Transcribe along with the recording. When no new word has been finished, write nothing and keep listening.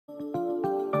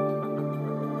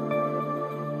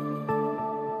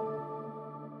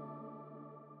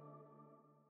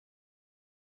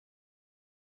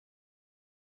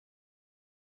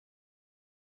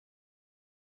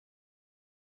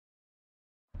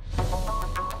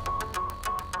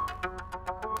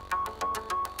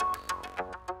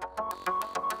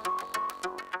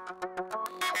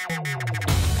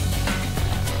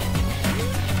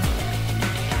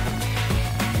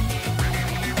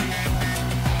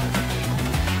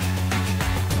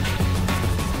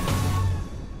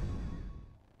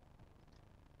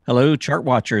Hello, chart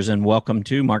watchers, and welcome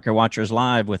to Market Watchers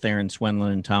Live with Aaron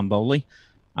Swinlin and Tom Bowley.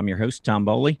 I'm your host, Tom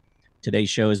Bowley. Today's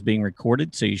show is being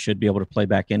recorded, so you should be able to play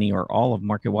back any or all of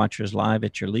Market Watchers Live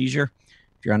at your leisure.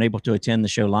 If you're unable to attend the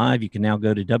show live, you can now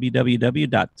go to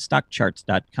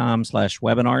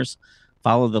www.stockcharts.com/webinars.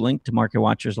 Follow the link to Market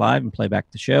Watchers Live and play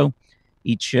back the show.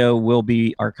 Each show will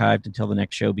be archived until the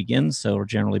next show begins, so it'll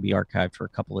generally be archived for a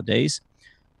couple of days.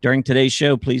 During today's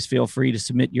show, please feel free to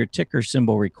submit your ticker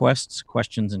symbol requests,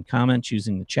 questions, and comments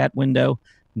using the chat window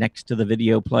next to the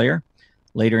video player.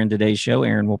 Later in today's show,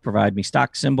 Aaron will provide me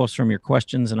stock symbols from your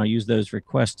questions, and I'll use those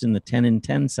requests in the 10 in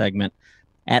 10 segment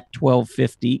at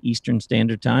 12:50 Eastern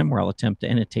Standard Time, where I'll attempt to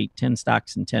annotate 10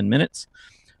 stocks in 10 minutes.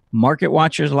 Market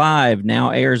Watchers Live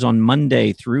now airs on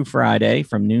Monday through Friday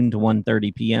from noon to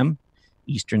 1:30 p.m.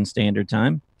 Eastern Standard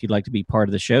Time. If you'd like to be part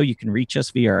of the show, you can reach us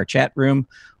via our chat room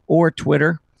or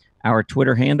Twitter. Our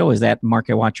Twitter handle is at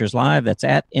Market Watchers Live. That's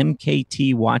at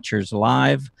MKT Watchers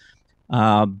Live.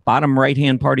 Bottom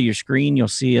right-hand part of your screen, you'll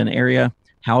see an area,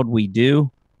 how'd we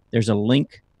do? There's a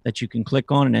link that you can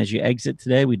click on, and as you exit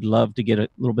today, we'd love to get a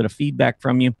little bit of feedback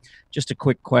from you. Just a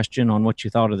quick question on what you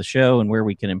thought of the show and where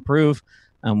we can improve.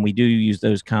 We do use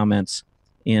those comments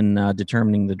in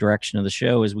determining the direction of the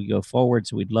show as we go forward,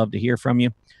 so we'd love to hear from you.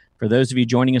 For those of you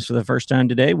joining us for the first time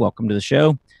today, welcome to the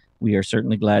show. We are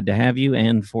certainly glad to have you.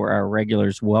 And for our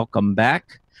regulars, welcome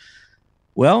back.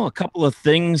 Well, a couple of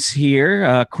things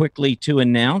here quickly to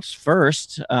announce.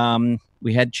 First,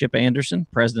 we had Chip Anderson,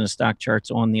 president of Stock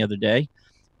Charts, on the other day,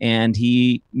 and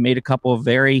he made a couple of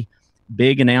very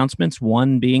big announcements.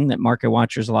 One being that Market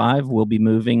Watchers Live will be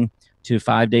moving to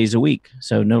 5 days a week.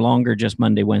 So no longer just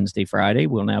Monday, Wednesday, Friday.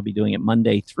 We'll now be doing it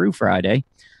Monday through Friday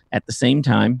at the same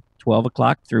time, 12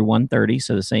 o'clock through 1:30,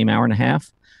 so the same hour and a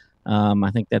half. I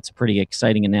think that's a pretty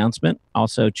exciting announcement.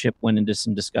 Also, Chip went into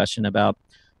some discussion about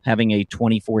having a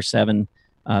 24/7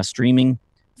 streaming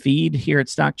feed here at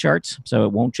Stock Charts. So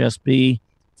it won't just be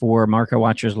for Market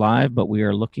Watchers Live, but we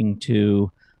are looking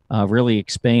to really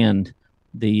expand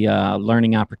the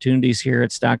learning opportunities here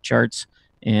at Stock Charts.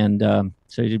 And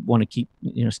so you want to keep,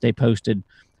 stay posted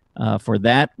for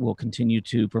that. We'll continue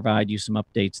to provide you some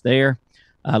updates there.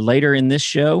 Later in this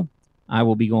show, I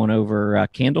will be going over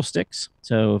candlesticks.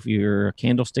 So if you're a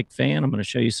candlestick fan, I'm going to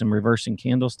show you some reversing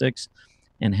candlesticks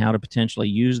and how to potentially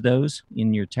use those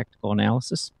in your technical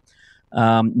analysis.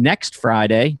 Next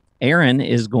Friday, Aaron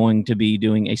is going to be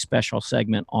doing a special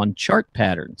segment on chart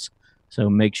patterns. So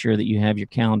make sure that you have your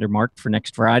calendar marked for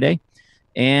next Friday.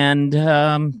 And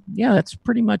yeah, that's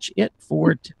pretty much it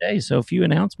for today. So a few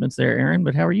announcements there, Aaron,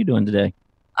 but how are you doing today?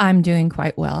 I'm doing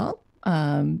quite well.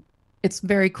 It's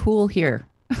very cool here.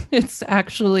 It's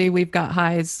actually, we've got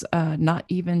highs not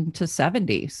even to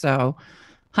 70. So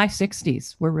high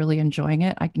 60s. We're really enjoying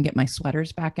it. I can get my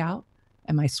sweaters back out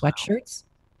and my sweatshirts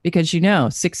because,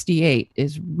 68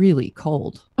 is really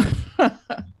cold. Well,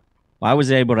 I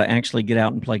was able to actually get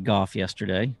out and play golf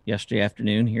yesterday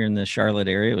afternoon here in the Charlotte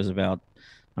area. It was about,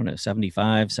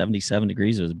 75, 77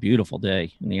 degrees. It was a beautiful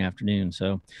day in the afternoon.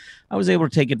 So I was able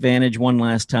to take advantage one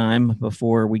last time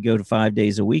before we go to 5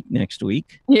 days a week next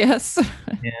week. Yes.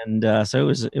 And so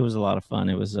it was a lot of fun.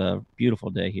 It was a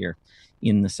beautiful day here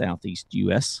in the Southeast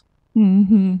U.S.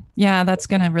 Mm-hmm. Yeah, that's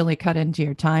going to really cut into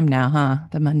your time now, huh?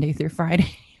 The Monday through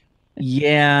Friday.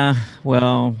 Yeah,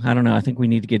 well, I don't know. I think we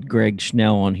need to get Greg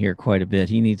Schnell on here quite a bit.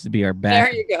 He needs to be our back.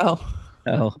 There you go.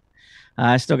 So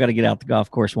I still got to get out the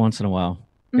golf course once in a while.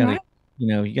 You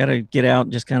got to get out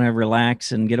and just kind of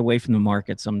relax and get away from the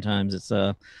market. Sometimes it's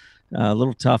a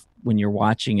little tough when you're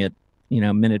watching it,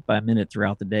 minute by minute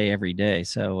throughout the day, every day.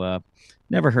 So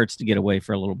never hurts to get away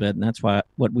for a little bit. And that's what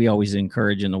we always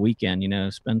encourage in the weekend,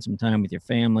 spend some time with your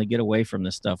family, get away from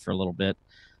this stuff for a little bit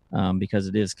because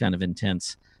it is kind of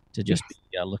intense to just be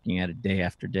looking at it day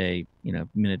after day,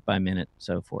 minute by minute,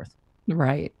 so forth.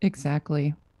 Right.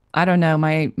 Exactly. I don't know.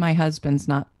 My husband's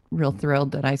not real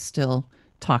thrilled that I still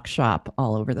talk shop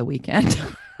all over the weekend.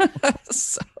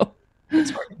 So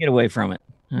it's hard to get away from it.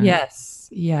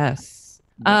 Yes.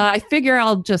 I figure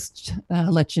I'll just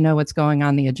let you know what's going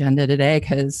on the agenda today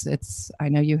because I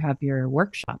know you have your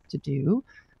workshop to do,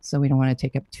 so we don't want to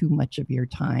take up too much of your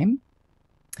time.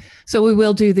 So we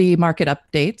will do the market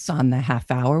updates on the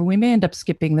half hour. We may end up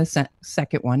skipping the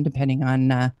second one depending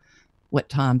on what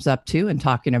Tom's up to and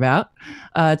talking about.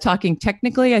 Talking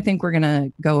technically, I think we're going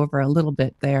to go over a little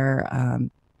bit there,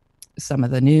 some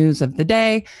of the news of the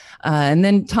day. And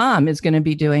then Tom is going to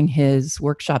be doing his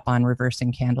workshop on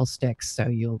reversing candlesticks. So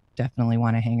you'll definitely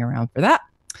want to hang around for that.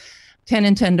 10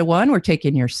 and 10 to 1, we're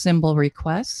taking your symbol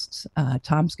requests.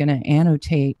 Tom's going to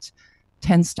annotate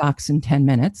 10 stocks in 10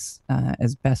 minutes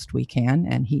as best we can,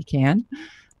 and he can.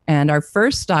 And our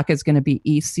first stock is going to be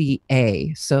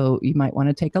ECA. So you might want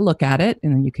to take a look at it,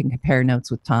 and then you can compare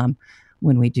notes with Tom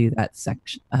when we do that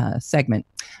segment.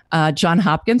 John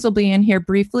Hopkins will be in here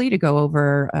briefly to go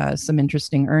over some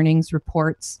interesting earnings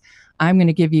reports. I'm going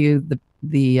to give you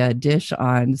the dish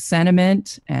on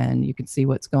sentiment, and you can see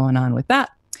what's going on with that.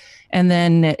 And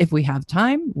then if we have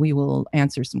time, we will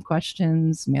answer some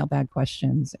questions, mailbag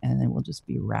questions, and then we'll just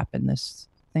be wrapping this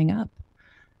thing up.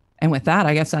 And with that,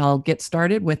 I guess I'll get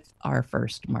started with our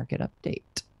first market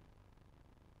update.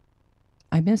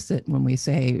 I miss it when we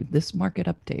say this market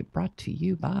update brought to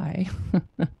you by.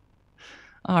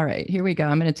 All right, here we go.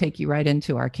 I'm going to take you right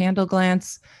into our candle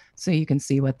glance so you can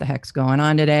see what the heck's going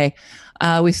on today.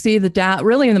 We see the Dow,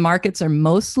 really the markets are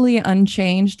mostly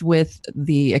unchanged, with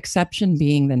the exception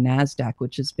being the NASDAQ,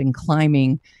 which has been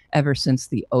climbing ever since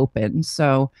the open.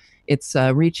 So it's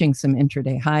reaching some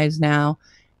intraday highs now.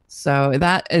 So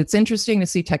that it's interesting to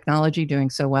see technology doing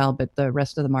so well, but the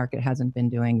rest of the market hasn't been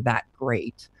doing that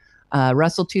great.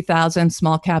 Russell 2000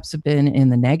 small caps have been in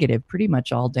the negative pretty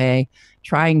much all day,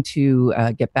 trying to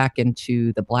get back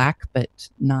into the black, but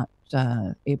not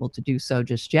able to do so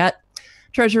just yet.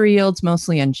 Treasury yields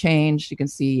mostly unchanged. You can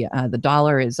see the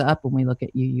dollar is up. When we look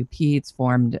at UUP, it's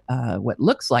formed what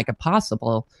looks like a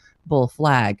possible bull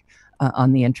flag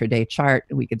on the intraday chart.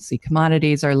 We can see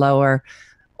commodities are lower.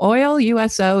 Oil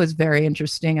USO is very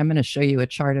interesting. I'm going to show you a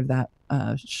chart of that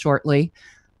shortly.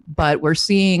 But we're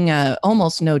seeing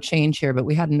almost no change here, but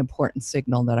we had an important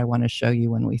signal that I want to show you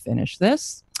when we finish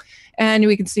this. And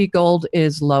we can see gold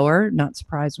is lower. Not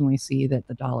surprised when we see that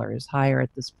the dollar is higher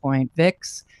at this point.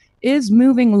 VIX is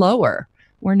moving lower.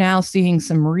 We're now seeing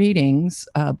some readings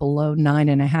below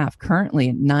 9.5, currently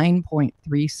at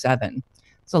 9.37.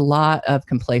 It's a lot of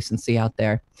complacency out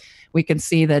there. We can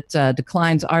see that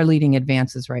declines are leading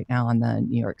advances right now on the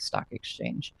New York Stock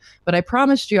Exchange. But I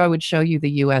promised you I would show you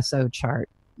the USO chart,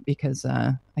 because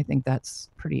I think that's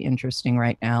pretty interesting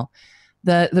right now.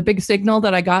 The big signal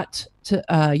that I got to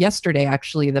yesterday,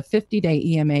 actually, the 50-day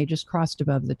EMA just crossed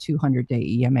above the 200-day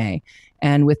EMA.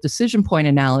 And with decision point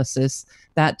analysis,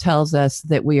 that tells us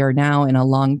that we are now in a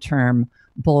long-term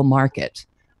bull market.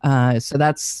 So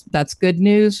that's good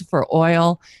news for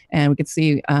oil. And we can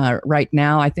see right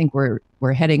now, I think we're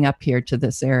heading up here to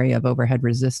this area of overhead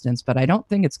resistance, but I don't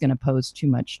think it's going to pose too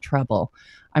much trouble.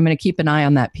 I'm going to keep an eye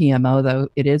on that PMO, though.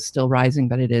 It is still rising,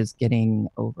 but it is getting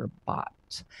overbought.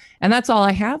 And that's all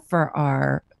I have for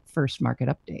our first market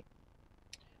update.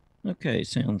 Okay,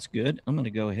 sounds good. I'm going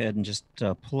to go ahead and just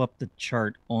pull up the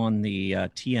chart on the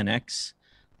TNX,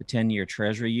 the 10-year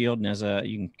Treasury yield. And as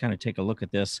you can kind of take a look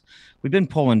at this, we've been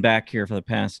pulling back here for the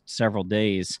past several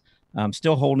days,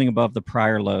 still holding above the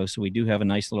prior low. So we do have a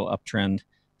nice little uptrend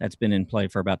that's been in play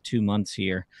for about 2 months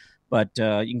here. But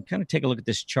you can kind of take a look at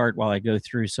this chart while I go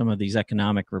through some of these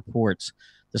economic reports.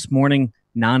 This morning,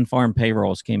 non-farm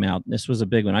payrolls came out. This was a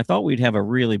big one. I thought we'd have a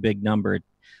really big number.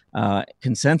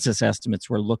 Consensus estimates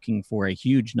were looking for a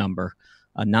huge number.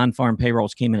 Non-farm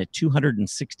payrolls came in at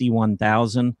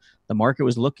 261,000. The market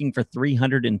was looking for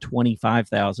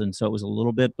 325,000, so it was a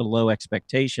little bit below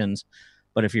expectations.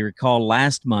 But if you recall,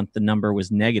 last month the number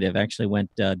was negative, actually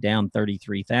went down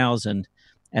 33,000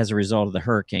 as a result of the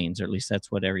hurricanes, or at least that's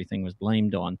what everything was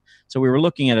blamed on. So we were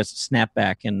looking at a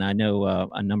snapback, and I know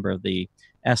a number of the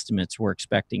estimates were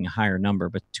expecting a higher number,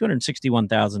 but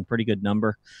 261,000, pretty good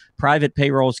number. Private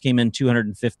payrolls came in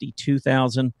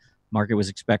 252,000. Market was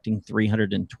expecting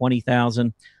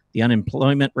 320,000. The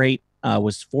unemployment rate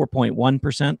was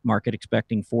 4.1%. Market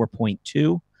expecting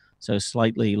 4.2, so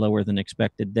slightly lower than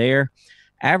expected there.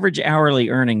 Average hourly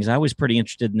earnings, I was pretty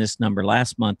interested in this number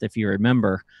last month, if you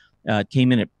remember. It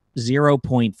came in at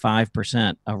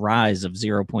 0.5%, a rise of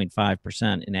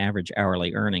 0.5% in average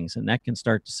hourly earnings, and that can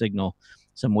start to signal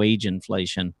some wage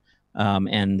inflation.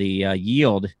 And the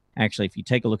yield, actually, if you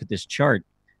take a look at this chart,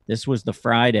 this was the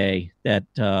Friday that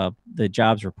the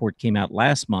jobs report came out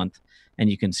last month,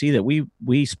 and you can see that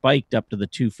we spiked up to the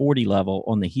 240 level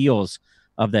on the heels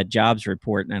of that jobs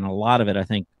report, and a lot of it, I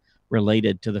think,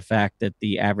 related to the fact that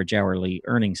the average hourly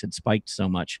earnings had spiked so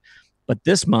much. But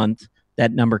this month,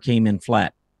 that number came in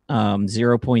flat,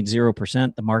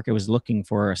 0.0%. The market was looking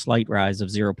for a slight rise of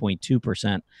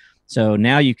 0.2%. So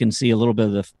now you can see a little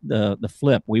bit of the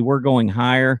flip. We were going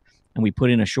higher, and we put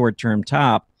in a short-term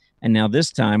top, and now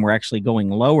this time we're actually going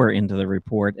lower into the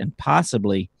report and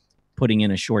possibly putting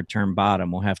in a short-term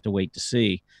bottom. We'll have to wait to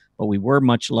see. But we were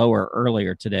much lower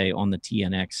earlier today on the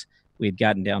TNX. We had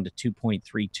gotten down to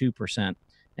 2.32%,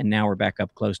 and now we're back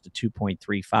up close to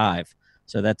 2.35%.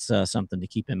 So that's something to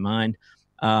keep in mind.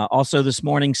 Also this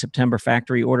morning, September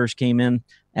factory orders came in.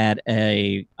 at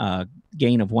a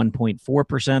gain of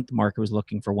 1.4%. The market was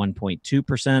looking for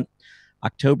 1.2%.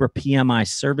 October PMI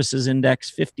Services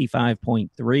Index,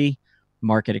 55.3.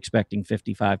 Market expecting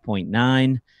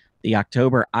 55.9. The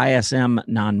October ISM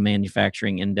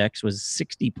Non-Manufacturing Index was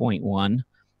 60.1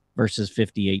 versus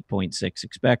 58.6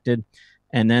 expected.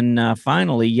 And then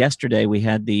finally, yesterday, we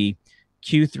had the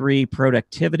Q3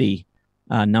 productivity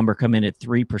number come in at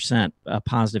 3%, a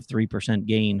positive 3%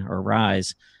 gain or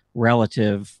rise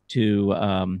relative to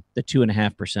the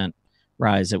 2.5%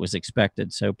 rise that was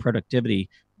expected. So productivity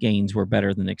gains were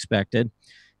better than expected.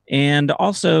 And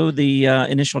also the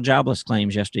initial jobless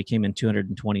claims yesterday came in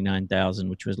 229,000,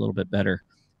 which was a little bit better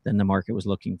than the market was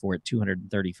looking for at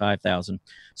 235,000.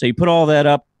 So you put all that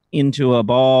up into a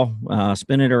ball,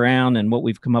 spin it around, and what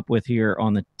we've come up with here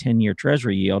on the 10-year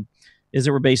Treasury yield is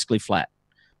that we're basically flat.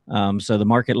 So the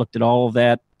market looked at all of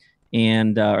that,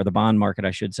 and or the bond market,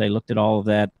 I should say, looked at all of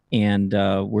that, and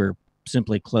we're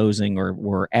simply closing, or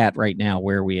we're at right now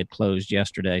where we had closed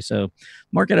yesterday. So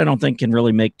market, I don't think, can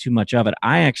really make too much of it.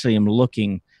 I actually am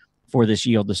looking for this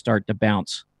yield to start to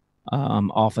bounce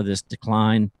off of this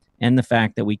decline, and the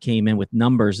fact that we came in with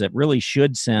numbers that really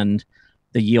should send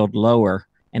the yield lower,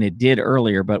 and it did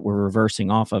earlier, but we're reversing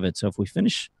off of it. So if we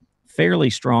finish fairly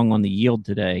strong on the yield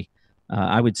today,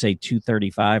 I would say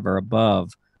 235 or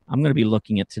above, I'm going to be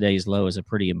looking at today's low as a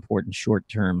pretty important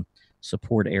short-term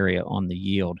support area on the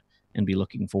yield and be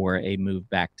looking for a move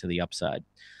back to the upside.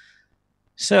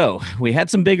 So we had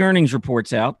some big earnings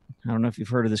reports out. I don't know if you've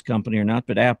heard of this company or not,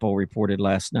 but Apple reported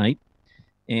last night,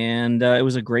 and it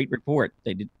was a great report.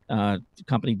 The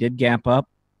company did gap up,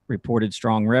 reported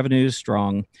strong revenues,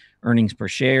 strong earnings per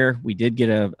share. We did get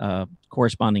a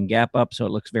corresponding gap up, so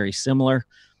it looks very similar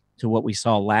to what we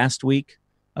saw last week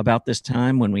about this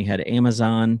time when we had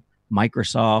Amazon,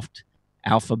 Microsoft,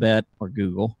 Alphabet or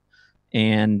Google,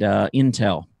 and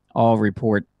Intel all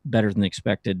report better than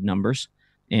expected numbers,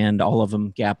 and all of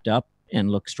them gapped up and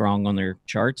look strong on their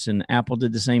charts, and Apple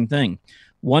did the same thing.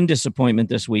 One disappointment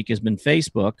this week has been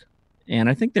Facebook, and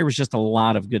I think there was just a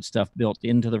lot of good stuff built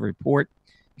into the report.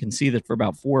 You can see that for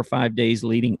about 4 or 5 days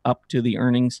leading up to the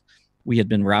earnings, we had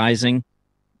been rising,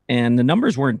 and the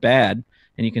numbers weren't bad,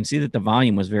 and you can see that the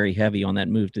volume was very heavy on that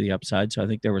move to the upside, so I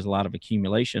think there was a lot of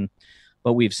accumulation,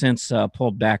 but we've since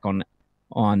pulled back on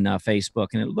Facebook,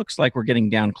 and it looks like we're getting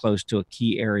down close to a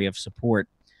key area of support.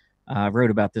 I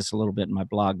wrote about this a little bit in my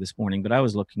blog this morning, but I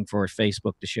was looking for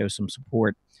Facebook to show some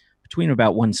support between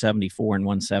about 174 and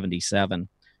 177,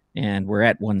 and we're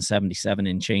at 177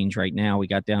 and change right now. We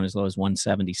got down as low as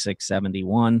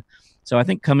 176.71. So I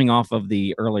think coming off of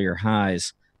the earlier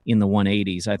highs in the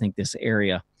 180s, I think this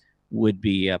area would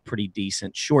be a pretty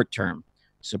decent short-term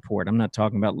support. I'm not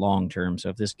talking about long-term, so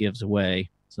if this gives away,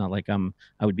 it's not like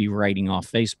I would be writing off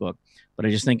Facebook, but I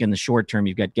just think in the short term,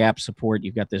 you've got gap support,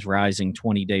 you've got this rising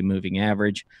 20-day moving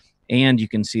average, and you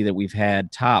can see that we've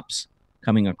had tops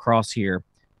coming across here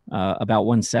about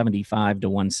 175 to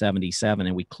 177,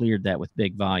 and we cleared that with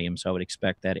big volume, so I would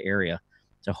expect that area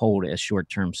to hold as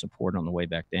short-term support on the way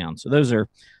back down. So those are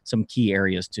some key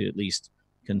areas to at least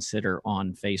consider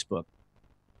on Facebook.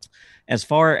 As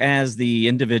far as the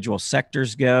individual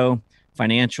sectors go,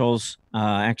 financials,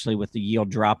 actually with the yield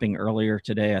dropping earlier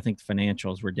today, I think the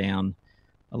financials were down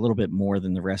a little bit more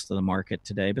than the rest of the market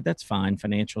today, but that's fine.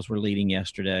 Financials were leading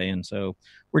yesterday, and so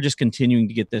we're just continuing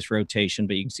to get this rotation,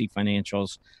 but you can see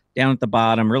financials down at the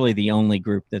bottom, really the only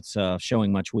group that's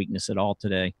showing much weakness at all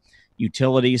today.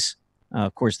 Utilities,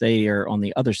 of course, they are on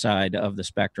the other side of the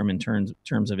spectrum in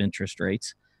terms of interest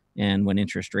rates, and when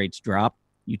interest rates drop,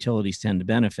 utilities tend to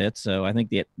benefit. So I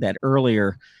think that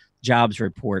earlier jobs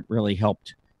report really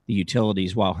helped the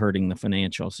utilities while hurting the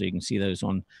financials. So you can see those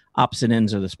on opposite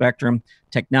ends of the spectrum.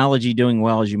 Technology doing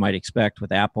well, as you might expect,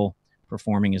 with Apple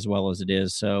performing as well as it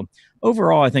is. So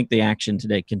overall, I think the action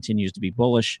today continues to be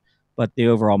bullish, but the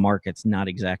overall market's not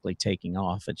exactly taking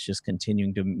off. It's just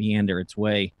continuing to meander its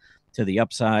way to the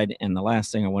upside. And the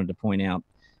last thing I wanted to point out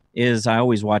is I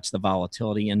always watch the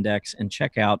volatility index and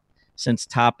check out, since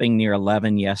topping near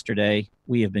 11 yesterday,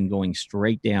 we have been going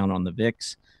straight down on the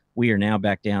VIX. We are now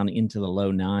back down into the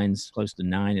low nines, close to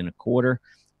 9.25.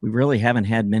 We really haven't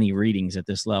had many readings at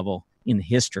this level in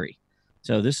history.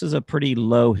 So this is a pretty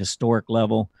low historic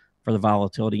level for the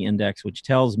volatility index, which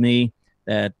tells me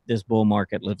that this bull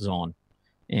market lives on.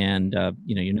 And,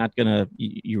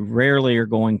 you rarely are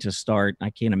going to start, I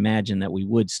can't imagine that we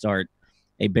would start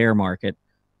a bear market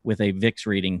with a VIX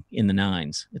reading in the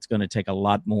nines. It's going to take a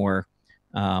lot more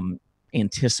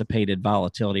anticipated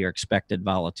volatility or expected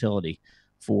volatility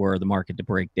for the market to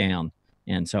break down.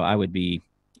 And so I would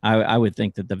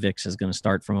think that the VIX is going to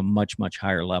start from a much, much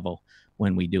higher level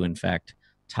when we do, in fact,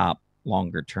 top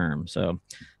longer term. So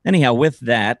anyhow, with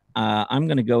that, I'm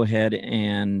going to go ahead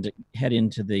and head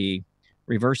into the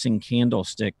reversing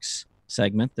candlesticks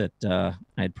segment that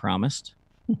I had promised.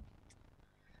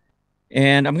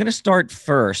 And I'm going to start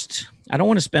first. I don't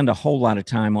want to spend a whole lot of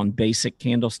time on basic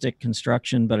candlestick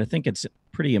construction, but I think it's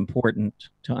pretty important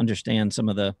to understand some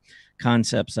of the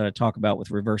concepts that I talk about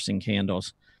with reversing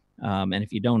candles. And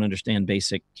if you don't understand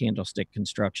basic candlestick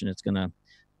construction, it's going to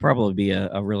probably be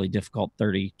a really difficult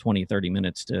 30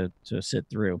 minutes to sit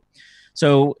through.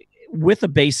 So with a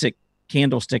basic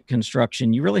candlestick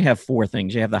construction, you really have four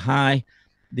things. You have the high,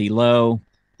 the low,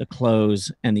 the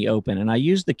close, and the open. And I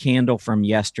used the candle from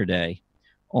yesterday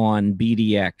on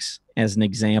BDX as an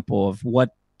example of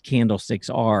what candlesticks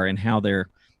are and how they're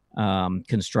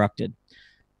constructed.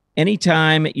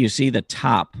 Anytime you see the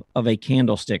top of a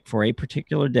candlestick for a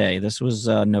particular day, this was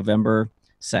November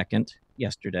 2nd,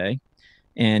 yesterday,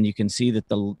 and you can see that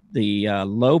the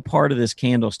low part of this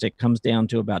candlestick comes down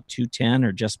to about 210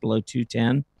 or just below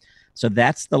 210. So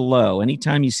that's the low.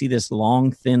 Anytime you see this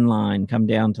long, thin line come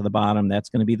down to the bottom, that's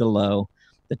going to be the low.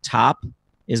 The top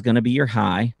is going to be your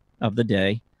high of the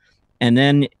day. And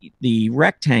then the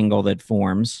rectangle that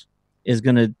forms is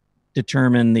going to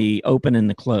determine the open and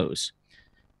the close.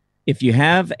 If you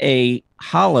have a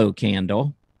hollow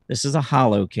candle, this is a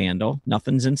hollow candle,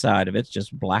 nothing's inside of it, it's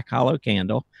just a black hollow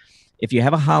candle. If you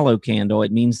have a hollow candle,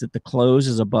 it means that the close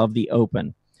is above the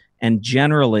open. And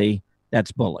generally,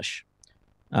 that's bullish.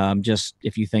 Just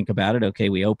if you think about it, okay,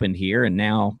 we opened here and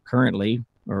now currently,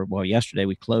 or well, yesterday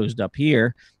we closed up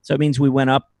here. So it means we went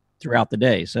up throughout the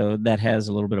day. So that has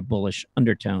a little bit of bullish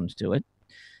undertones to it.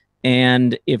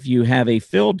 And if you have a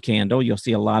filled candle, you'll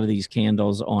see a lot of these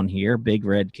candles on here, big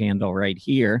red candle right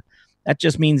here. That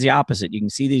just means the opposite. You can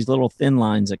see these little thin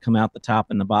lines that come out the top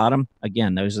and the bottom.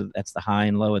 Again, that's the high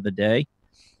and low of the day.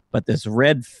 But this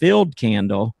red filled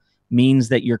candle means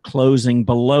that you're closing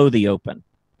below the open.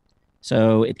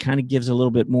 So it kind of gives a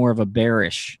little bit more of a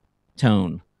bearish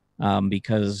tone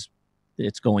because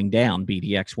it's going down.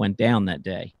 BDX went down that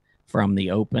day from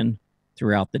the open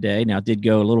throughout the day. Now, it did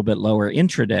go a little bit lower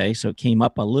intraday, so it came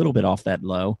up a little bit off that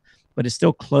low, but it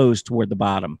still closed toward the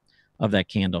bottom of that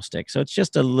candlestick. So it's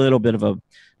just a little bit of a,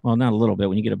 well, not a little bit.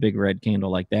 When you get a big red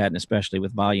candle like that, and especially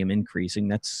with volume increasing,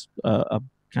 that's a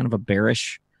kind of a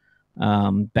bearish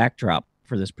backdrop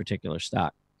for this particular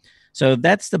stock. So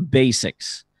that's the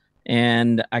basics.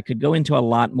 And I could go into a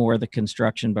lot more of the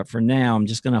construction, but for now, I'm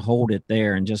just going to hold it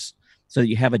there and just so that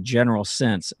you have a general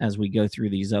sense as we go through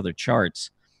these other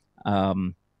charts,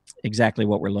 exactly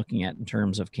what we're looking at in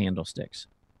terms of candlesticks.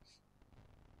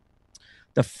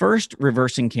 The first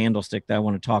reversing candlestick that I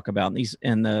want to talk about,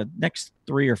 and the next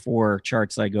 3 or 4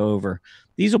 charts I go over,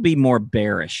 these will be more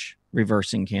bearish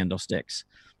reversing candlesticks.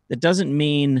 That doesn't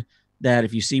mean that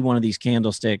if you see one of these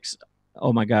candlesticks,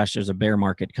 oh my gosh, there's a bear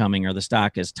market coming or the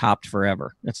stock is topped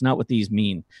forever. That's not what these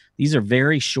mean. These are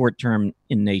very short-term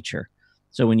in nature.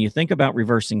 So when you think about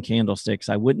reversing candlesticks,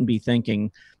 I wouldn't be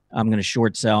thinking I'm going to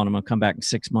short sell and I'm going to come back in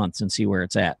 6 months and see where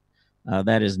it's at.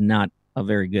 That is not a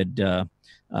very good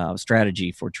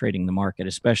strategy for trading the market,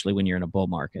 especially when you're in a bull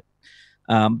market.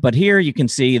 But here you can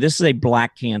see this is a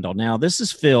black candle. Now this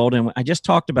is filled, and I just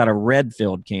talked about a red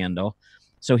filled candle.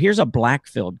 So here's a black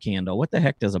filled candle. What the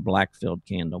heck does a black filled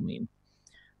candle mean?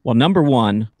 Well, number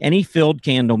one, any filled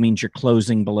candle means you're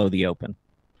closing below the open.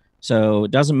 So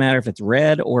it doesn't matter if it's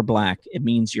red or black. It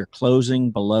means you're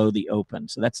closing below the open.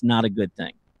 So that's not a good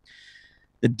thing.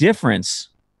 The difference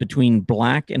between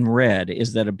black and red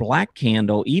is that a black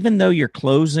candle, even though you're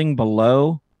closing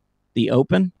below the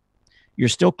open, you're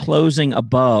still closing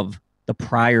above the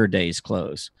prior day's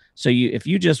close. So if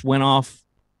you just went off,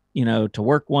 to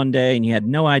work one day and you had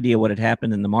no idea what had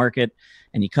happened in the market,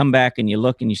 and you come back and you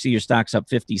look and you see your stock's up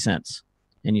 50 cents.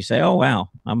 And you say, oh, wow,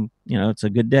 it's a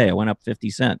good day. I went up 50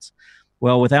 cents.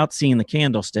 Well, without seeing the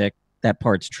candlestick, that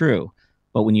part's true.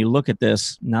 But when you look at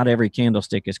this, not every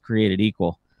candlestick is created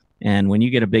equal. And when you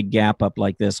get a big gap up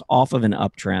like this off of an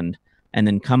uptrend and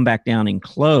then come back down and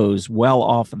close well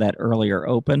off of that earlier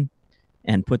open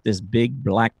and put this big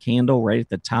black candle right at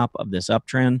the top of this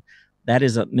uptrend, that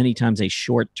is many times a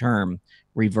short-term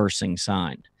reversing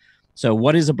sign. So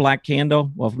what is a black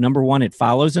candle? Well, number one, it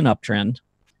follows an uptrend.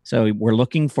 So we're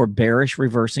looking for bearish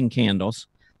reversing candles.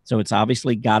 So it's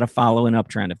obviously got to follow an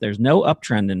uptrend. If there's no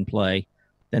uptrend in play,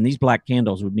 then these black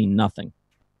candles would mean nothing.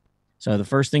 So the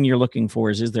first thing you're looking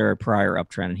for is there a prior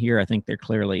uptrend? And here I think there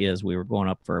clearly is. We were going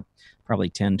up for probably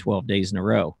 10, 12 days in a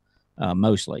row,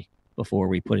 mostly, before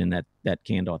we put in that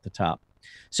candle at the top.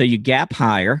 So you gap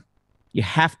higher. You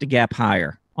have to gap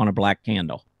higher on a black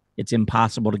candle. It's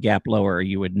impossible to gap lower or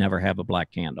you would never have a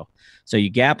black candle. So you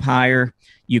gap higher,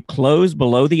 you close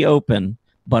below the open,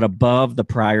 but above the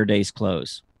prior day's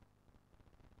close.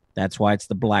 That's why it's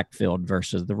the black filled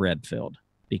versus the red filled,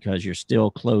 because you're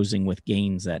still closing with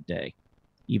gains that day,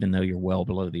 even though you're well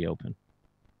below the open.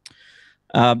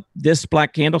 This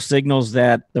black candle signals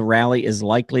that the rally is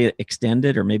likely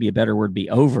extended, or maybe a better word be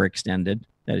overextended,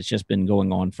 that it's just been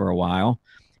going on for a while,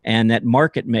 and that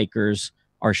market makers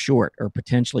are short or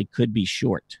potentially could be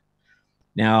short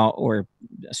now, or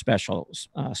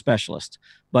specialist.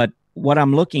 But what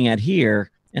I'm looking at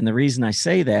here, and the reason I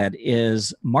say that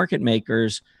is market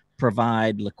makers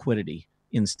provide liquidity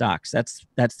in stocks.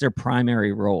 That's their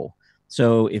primary role.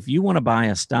 So if you want to buy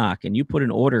a stock and you put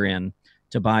an order in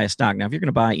to buy a stock, now if you're going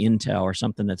to buy Intel or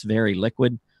something that's very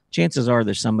liquid, chances are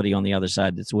there's somebody on the other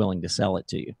side that's willing to sell it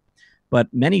to you. But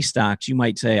many stocks you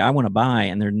might say, I want to buy,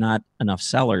 and there are not enough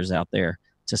sellers out there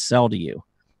to sell to you.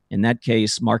 In that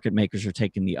case, market makers are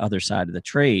taking the other side of the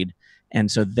trade.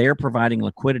 And so they're providing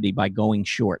liquidity by going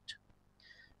short.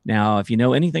 Now, if you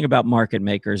know anything about market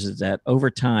makers, is that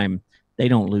over time, they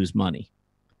don't lose money.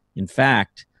 In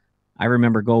fact, I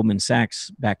remember Goldman Sachs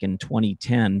back in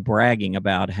 2010 bragging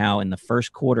about how in the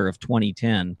first quarter of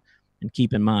 2010, and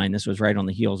keep in mind, this was right on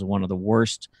the heels of one of the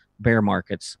worst bear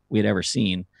markets we had ever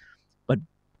seen, but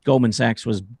Goldman Sachs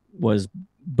was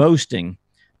boasting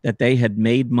that they had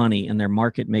made money in their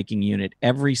market making unit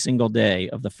every single day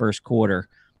of the first quarter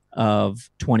of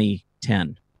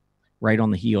 2010, right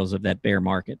on the heels of that bear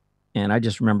market. And I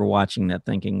just remember watching that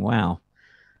thinking, wow,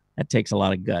 that takes a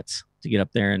lot of guts to get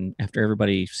up there. And after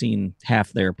everybody's seen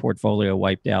half their portfolio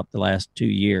wiped out the last 2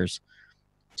 years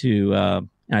and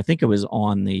I think it was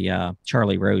on the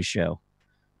Charlie Rose show.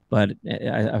 But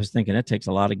I was thinking it takes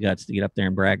a lot of guts to get up there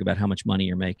and brag about how much money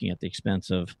you're making at the expense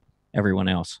of everyone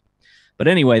else. But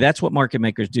anyway, that's what market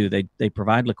makers do. They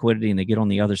provide liquidity and they get on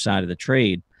the other side of the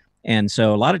trade. And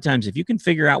so a lot of times, if you can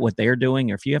figure out what they're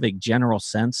doing, or if you have a general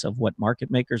sense of what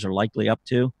market makers are likely up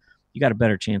to, you got a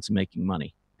better chance of making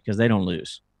money because they don't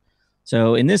lose.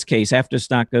 So in this case, after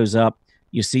stock goes up,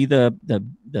 you see the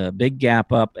big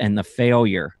gap up and the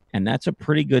failure. And that's a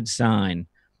pretty good sign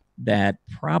that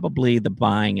probably the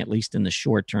buying, at least in the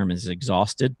short term, is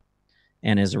exhausted.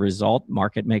 And as a result,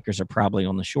 market makers are probably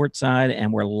on the short side,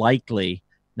 and we're likely,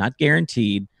 not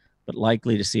guaranteed, but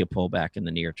likely to see a pullback in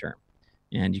the near term.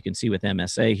 And you can see with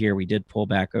MSA here, we did pull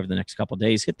back over the next couple of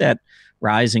days, hit that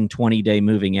rising 20-day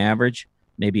moving average,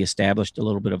 maybe established a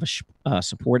little bit of a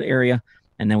support area,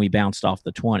 and then we bounced off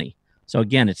the 20. So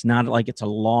again, it's not like it's a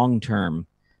long-term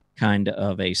kind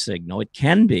of a signal. It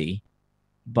can be,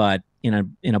 but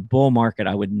in a bull market,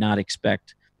 I would not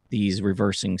expect these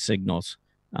reversing signals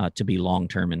to be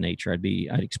long-term in nature.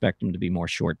 I'd expect them to be more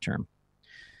short-term.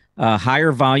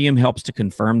 Higher volume helps to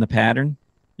confirm the pattern.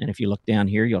 And if you look down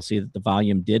here, you'll see that the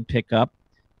volume did pick up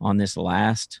on this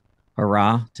last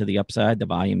hurrah to the upside. The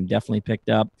volume definitely picked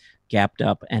up, gapped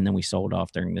up, and then we sold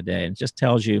off during the day. And it just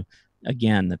tells you,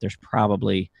 again, that there's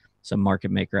probably some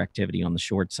market maker activity on the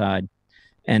short side.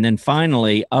 And then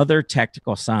finally, other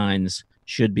technical signs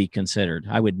should be considered.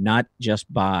 I would not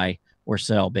just buy or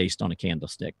sell based on a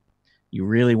candlestick. You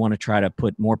really want to try to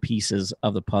put more pieces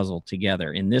of the puzzle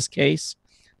together. In this case,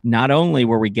 not only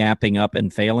were we gapping up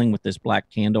and failing with this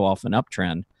black candle off an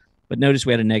uptrend, but notice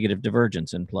we had a negative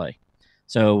divergence in play.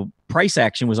 So price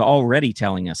action was already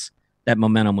telling us that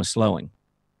momentum was slowing,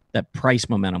 that price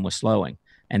momentum was slowing.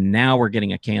 And now we're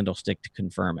getting a candlestick to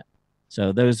confirm it.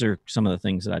 So those are some of the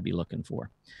things that I'd be looking for.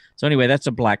 So anyway, that's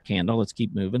a black candle. Let's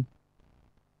keep moving.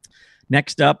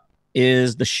 Next up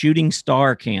is the shooting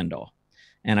star candle.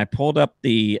 And I pulled up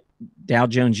the Dow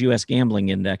Jones U.S. Gambling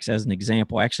Index as an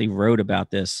example. I actually wrote about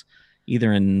this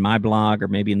either in my blog or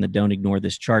maybe in the Don't Ignore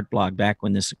This Chart blog back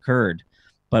when this occurred.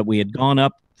 But we had gone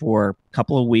up for a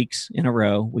couple of weeks in a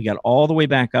row. We got all the way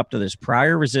back up to this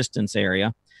prior resistance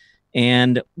area,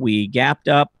 and we gapped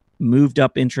up, moved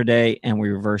up intraday, and we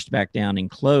reversed back down and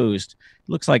closed.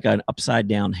 It looks like an upside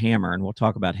down hammer, and we'll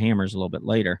talk about hammers a little bit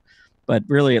later. But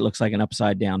really, it looks like an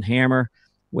upside down hammer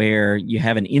where you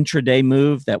have an intraday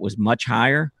move that was much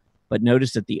higher, but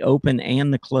notice that the open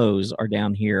and the close are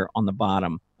down here on the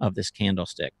bottom of this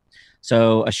candlestick.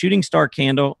 So a shooting star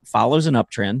candle follows an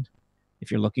uptrend.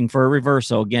 If you're looking for a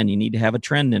reversal, again, you need to have a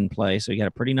trend in play. So you got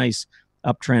a pretty nice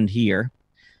uptrend here.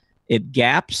 It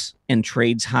gaps and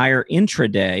trades higher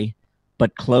intraday,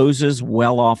 but closes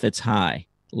well off its high,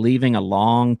 leaving a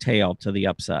long tail to the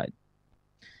upside.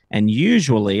 And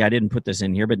usually, I didn't put this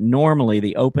in here, but normally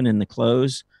the open and the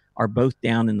close are both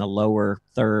down in the lower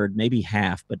third, maybe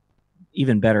half, but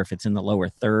even better if it's in the lower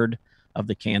third of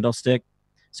the candlestick,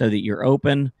 so that your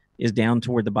open is down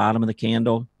toward the bottom of the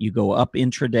candle. You go up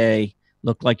intraday,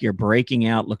 look like you're breaking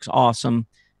out, looks awesome.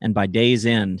 And by day's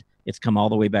end, it's come all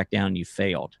the way back down. You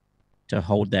failed to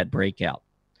hold that breakout.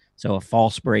 So a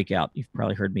false breakout, you've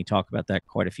probably heard me talk about that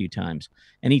quite a few times.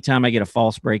 Anytime I get a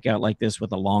false breakout like this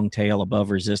with a long tail above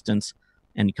resistance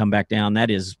and you come back down,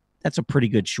 that's a pretty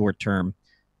good short-term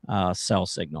sell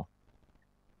signal.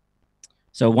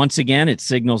 So once again, it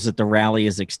signals that the rally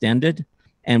is extended.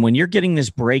 And when you're getting this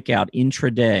breakout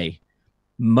intraday,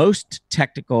 most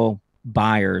technical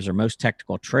buyers or most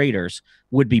technical traders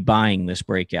would be buying this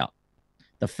breakout.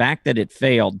 The fact that it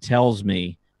failed tells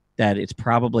me that it's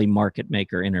probably market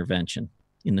maker intervention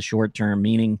in the short term,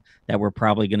 meaning that we're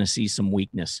probably going to see some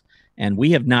weakness. And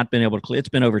we have not been able to clear. It's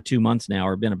been over 2 months now,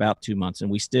 or been about 2 months,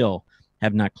 and we still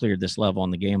have not cleared this level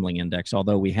on the gambling index,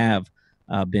 although we have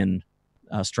been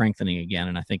strengthening again.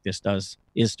 And I think this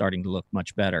is starting to look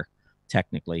much better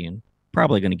technically, and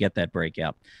probably going to get that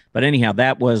breakout. But anyhow,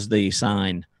 that was the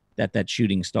sign that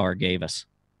shooting star gave us.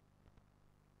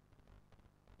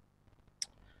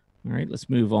 All right, let's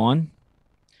move on.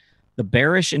 The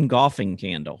bearish engulfing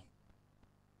candle.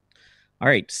 All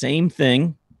right, same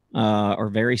thing, or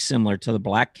very similar to the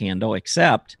black candle,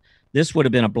 except this would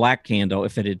have been a black candle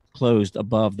if it had closed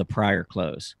above the prior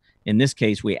close. In this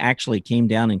case, we actually came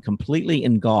down and completely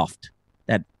engulfed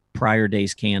that prior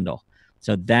day's candle.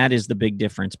 So that is the big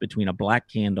difference between a black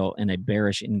candle and a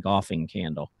bearish engulfing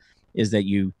candle, is that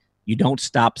you don't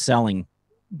stop selling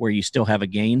where you still have a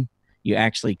gain. You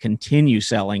actually continue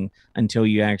selling until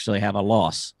you actually have a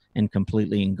loss and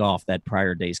completely engulf that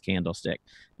prior day's candlestick.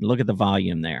 Look at the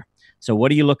volume there. So what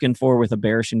are you looking for with a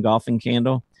bearish engulfing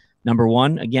candle? Number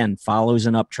one, again, follows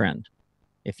an uptrend.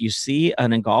 If you see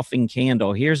an engulfing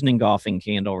candle, here's an engulfing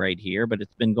candle right here, but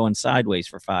it's been going sideways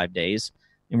for 5 days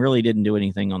and really didn't do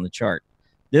anything on the chart.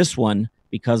 This one,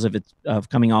 because of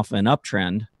coming off of an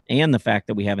uptrend and the fact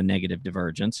that we have a negative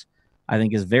divergence, I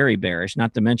think is very bearish,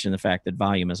 not to mention the fact that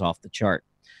volume is off the chart.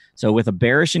 So with a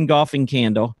bearish engulfing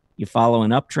candle, you follow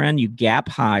an uptrend, you gap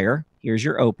higher. Here's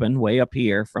your open way up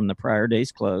here from the prior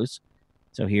day's close.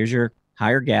 So here's your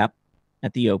higher gap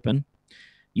at the open.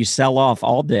 You sell off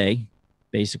all day,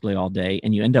 basically all day,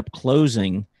 and you end up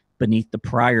closing beneath the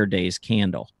prior day's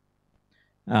candle,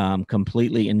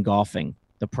 completely engulfing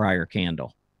the prior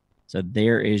candle. So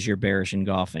there is your bearish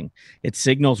engulfing. It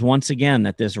signals once again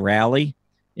that this rally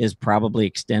is probably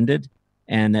extended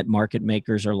and that market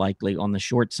makers are likely on the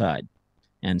short side.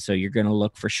 And so you're going to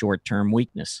look for short-term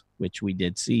weakness, which we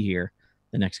did see here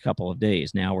the next couple of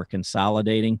days. Now we're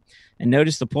consolidating. And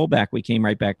notice the pullback. We came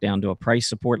right back down to a price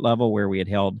support level where we had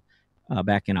held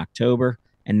back in October.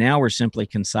 And now we're simply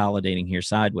consolidating here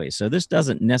sideways. So this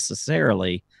doesn't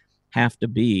necessarily have to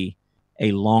be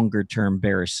a longer-term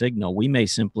bearish signal. We may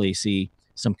simply see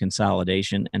some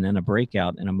consolidation and then a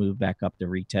breakout and a move back up to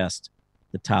retest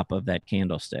the top of that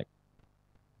candlestick.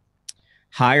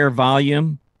 Higher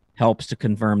volume helps to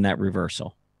confirm that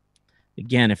reversal.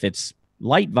 Again, if it's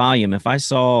light volume, if I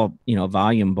saw, a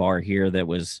volume bar here that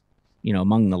was,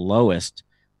 among the lowest,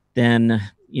 then,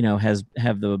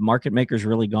 have the market makers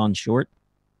really gone short?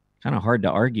 Kind of hard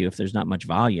to argue if there's not much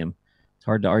volume. It's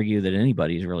hard to argue that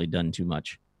anybody's really done too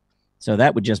much. So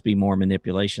that would just be more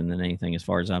manipulation than anything as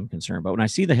far as I'm concerned. But when I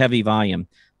see the heavy volume,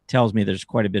 it tells me there's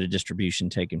quite a bit of distribution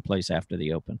taking place after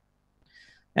the open.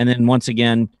 And then once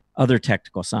again, other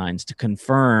technical signs to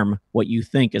confirm what you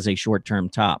think is a short-term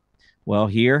top. Well,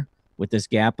 here with this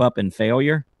gap up and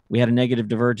failure, we had a negative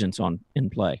divergence in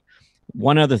play.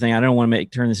 One other thing, I don't want to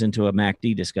turn this into a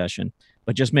MACD discussion,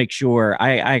 but just make sure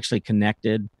I actually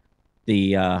connected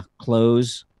the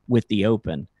close with the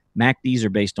open. MACDs are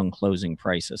based on closing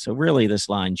prices. So really this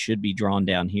line should be drawn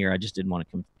down here. I just didn't want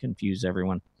to confuse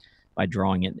everyone by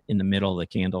drawing it in the middle of the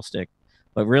candlestick.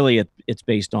 But really it's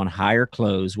based on higher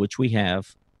close, which we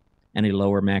have, and a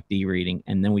lower MACD reading,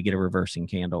 and then we get a reversing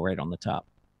candle right on the top.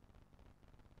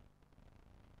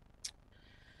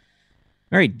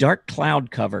 All right, dark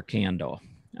cloud cover candle.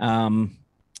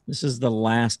 This is the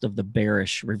last of the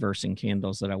bearish reversing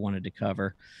candles that I wanted to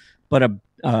cover. But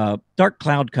a dark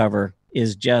cloud cover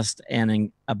is just a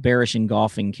bearish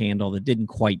engulfing candle that didn't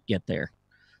quite get there.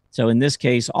 So in this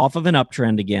case, off of an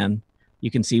uptrend again,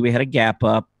 you can see we had a gap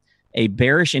up. A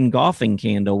bearish engulfing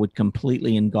candle would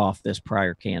completely engulf this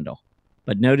prior candle.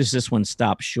 But notice this one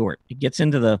stops short. It gets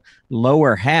into the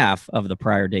lower half of the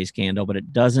prior day's candle, but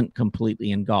it doesn't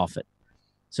completely engulf it.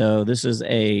 So this is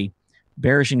a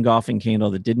bearish engulfing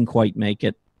candle that didn't quite make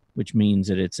it, which means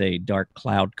that it's a dark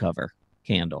cloud cover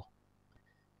candle.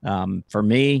 For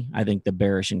me, I think the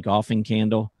bearish engulfing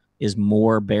candle is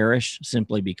more bearish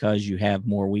simply because you have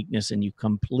more weakness and you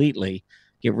completely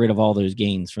get rid of all those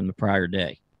gains from the prior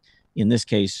day. In this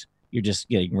case, you're just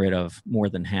getting rid of more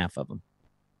than half of them.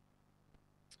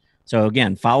 So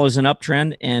again, follows an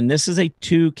uptrend, and this is a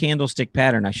 2 candlestick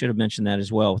pattern. I should have mentioned that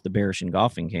as well with the bearish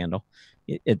engulfing candle.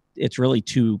 It's really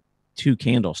two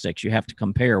candlesticks. You have to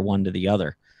compare one to the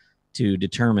other to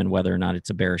determine whether or not it's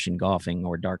a bearish engulfing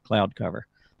or dark cloud cover.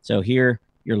 So here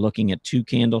you're looking at 2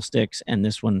 candlesticks, and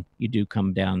this one you do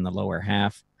come down in the lower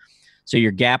half. So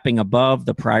you're gapping above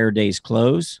the prior day's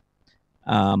close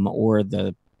or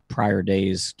the prior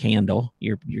day's candle.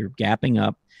 You're gapping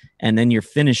up, and then you're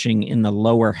finishing in the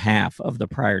lower half of the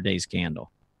prior day's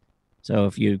candle. So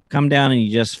if you come down and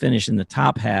you just finish in the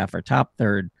top half or top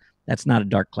third, that's not a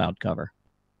dark cloud cover.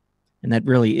 And that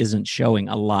really isn't showing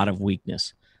a lot of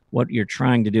weakness. What you're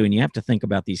trying to do, and you have to think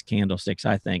about these candlesticks,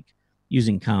 I think,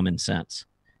 using common sense.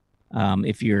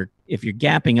 If you're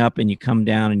gapping up and you come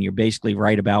down and you're basically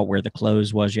right about where the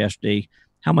close was yesterday,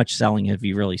 how much selling have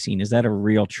you really seen? Is that a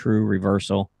real true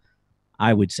reversal?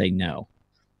 I would say no.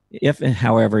 If,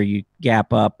 however, you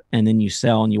gap up and then you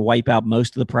sell and you wipe out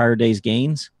most of the prior day's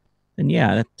gains, then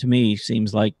yeah, that to me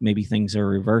seems like maybe things are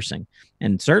reversing.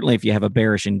 And certainly if you have a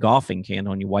bearish engulfing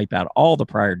candle and you wipe out all the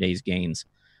prior day's gains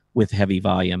with heavy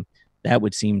volume, that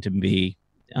would seem to be,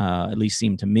 at least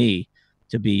seem to me,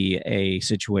 to be a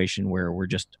situation where we're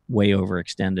just way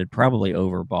overextended, probably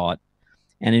overbought.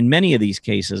 And in many of these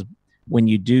cases, when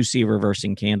you do see a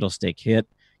reversing candlestick hit,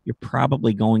 you're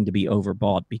probably going to be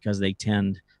overbought because they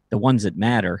tend, the ones that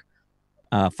matter,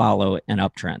 follow an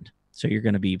uptrend. So you're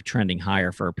going to be trending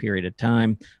higher for a period of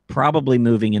time, probably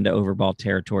moving into overbought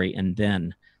territory, and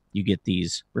then you get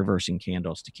these reversing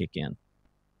candles to kick in.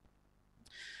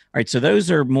 All right, so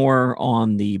those are more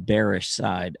on the bearish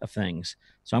side of things.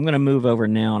 So I'm going to move over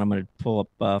now, and I'm going to pull up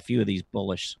a few of these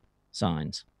bullish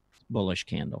signs, bullish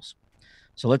candles.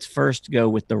 So let's first go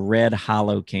with the red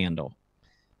hollow candle.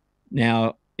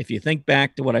 Now, if you think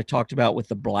back to what I talked about with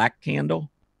the black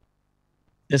candle,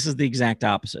 this is the exact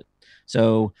opposite.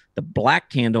 So the black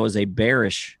candle is a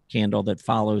bearish candle that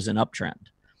follows an uptrend.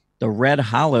 The red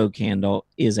hollow candle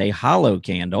is a hollow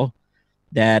candle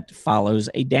that follows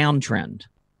a downtrend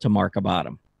to mark a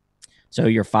bottom. So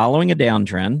you're following a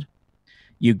downtrend,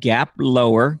 you gap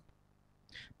lower,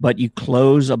 but you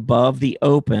close above the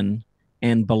open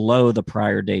and below the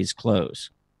prior day's close.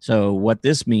 So what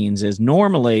this means is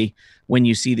normally when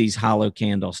you see these hollow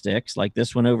candlesticks, like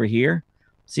this one over here,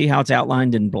 see how it's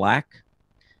outlined in black?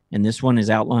 And this one is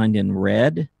outlined in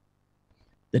red.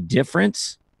 The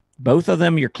difference, both of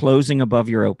them, you're closing above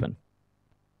your open.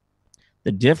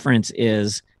 The difference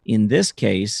is, in this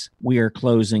case, we are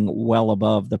closing well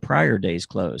above the prior day's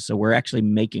close. So we're actually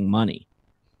making money.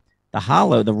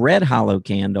 The red hollow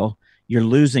candle, you're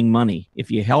losing money. If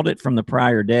you held it from the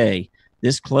prior day,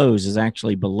 this close is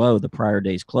actually below the prior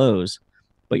day's close,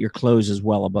 but your close is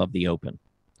well above the open.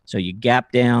 So you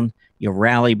gap down, you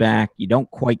rally back, you don't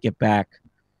quite get back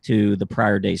to the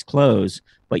prior day's close,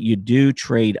 but you do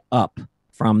trade up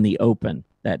from the open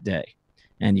that day.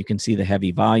 And you can see the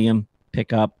heavy volume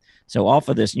pick up. So off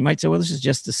of this, you might say, well, this is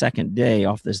just the second day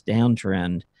off this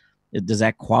downtrend. Does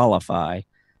that qualify?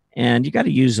 And you got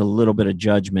to use a little bit of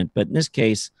judgment. But in this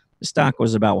case, the stock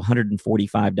was about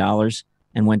 $145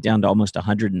 and went down to almost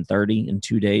 $130 in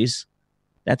 2 days.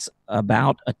 That's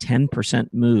about a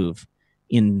 10% move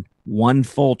in one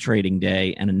full trading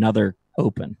day and another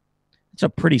open. It's a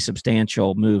pretty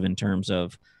substantial move in terms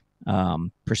of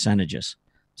percentages.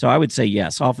 So I would say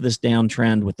yes, off of this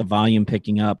downtrend with the volume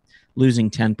picking up, losing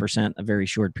 10% a very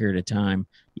short period of time,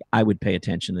 I would pay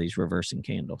attention to these reversing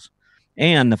candles.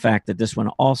 And the fact that this one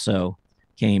also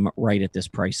came right at this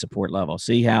price support level.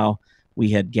 See how we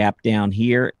had gapped down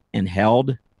here and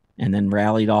held and then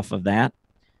rallied off of that?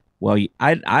 Well,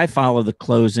 I follow the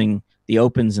closing, the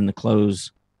opens and the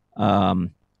close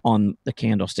on the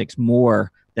candlesticks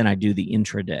more than I do the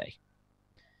intraday.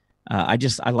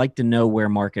 I like to know where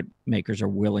market makers are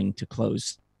willing to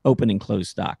open and close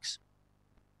stocks.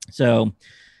 So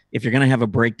if you're going to have a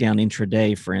breakdown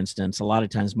intraday, for instance, a lot of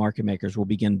times market makers will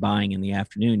begin buying in the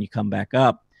afternoon. You come back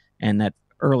up and that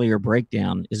earlier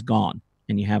breakdown is gone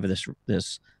and you have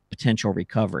this potential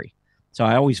recovery. So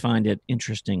I always find it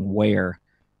interesting where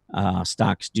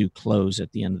stocks do close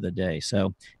at the end of the day.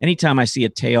 So anytime I see a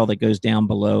tail that goes down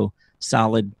below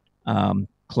solid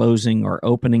closing or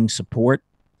opening support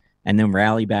and then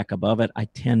rally back above it, I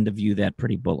tend to view that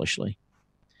pretty bullishly.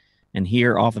 And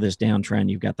here off of this downtrend,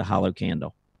 you've got the hollow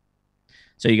candle.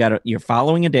 So you're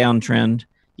following a downtrend,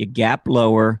 you gap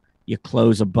lower, you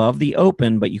close above the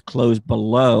open, but you close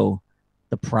below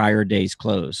the prior day's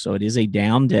close. So it is a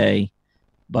down day,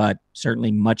 but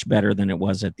certainly much better than it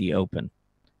was at the open.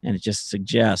 And it just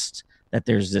suggests that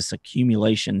there's this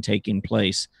accumulation taking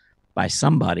place by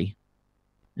somebody,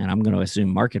 and I'm going to assume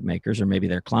market makers or maybe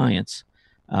their clients,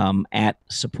 at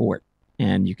support.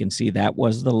 And you can see that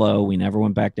was the low. We never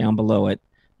went back down below it,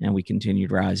 and we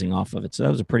continued rising off of it. So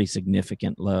that was a pretty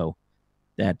significant low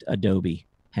that Adobe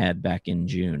had back in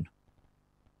June.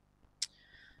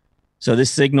 So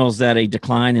this signals that a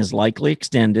decline is likely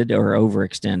extended or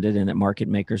overextended, and that market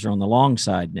makers are on the long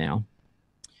side now.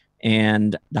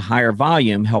 And the higher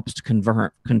volume helps to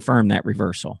confirm that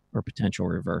reversal or potential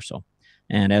reversal.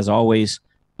 And as always,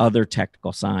 other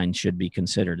technical signs should be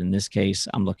considered. In this case,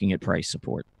 I'm looking at price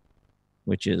support,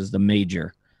 which is the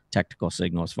major technical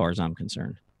signal as far as I'm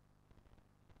concerned.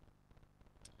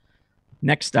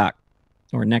 Next stock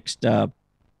or next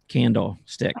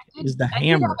candlestick is the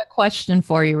hammer. I have a question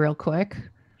for you real quick.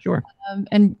 Sure.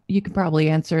 And you can probably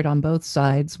answer it on both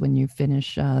sides when you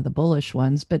finish the bullish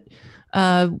ones. But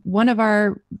one of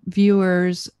our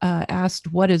viewers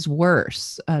asked, what is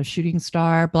worse, shooting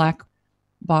star, black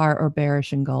bar, or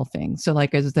bearish engulfing? So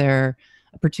like, is there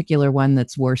a particular one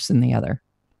that's worse than the other?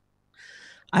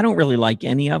 I don't really like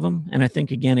any of them. And I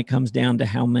think, again, it comes down to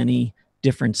how many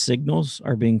different signals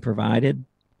are being provided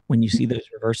when you see those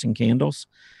reversing candles.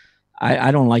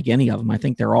 I don't like any of them. I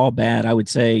think they're all bad. I would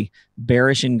say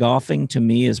bearish engulfing to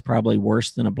me is probably worse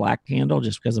than a black candle,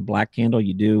 just because a black candle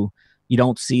you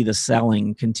don't see the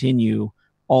selling continue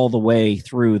all the way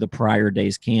through the prior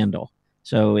day's candle.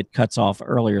 So it cuts off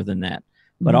earlier than that.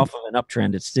 But off of an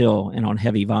uptrend, it's still, and on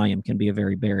heavy volume, can be a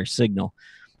very bearish signal.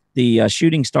 The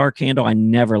shooting star candle, I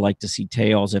never like to see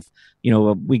tails. If,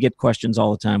 we get questions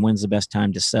all the time, when's the best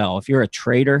time to sell? If you're a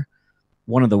trader,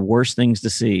 one of the worst things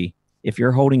to see, if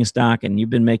you're holding a stock and you've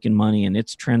been making money and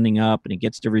it's trending up and it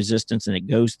gets to resistance and it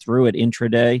goes through it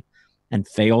intraday and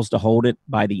fails to hold it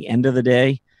by the end of the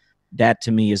day, that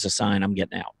to me is a sign I'm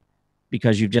getting out,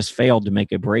 because you've just failed to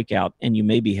make a breakout and you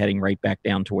may be heading right back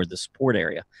down toward the support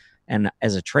area. And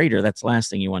as a trader, that's the last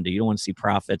thing you want to do. You don't want to see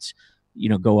profits,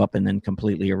 go up and then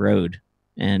completely erode.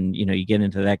 And, you get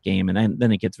into that game and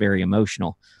then it gets very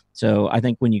emotional. So I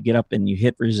think when you get up and you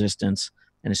hit resistance,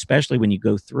 and especially when you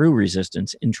go through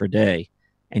resistance intraday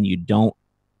and you don't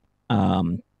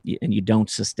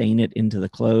sustain it into the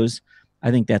close,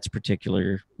 I think that's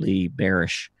particularly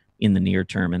bearish in the near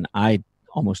term. And I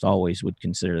almost always would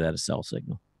consider that a sell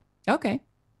signal. Okay.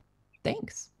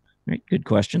 Thanks. All right. Good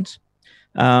questions.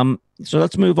 So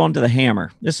let's move on to the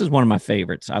hammer. This is one of my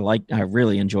favorites. I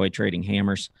really enjoy trading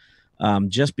hammers,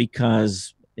 just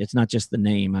because it's not just the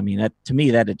name. I mean, it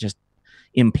just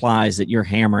implies that you're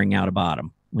hammering out a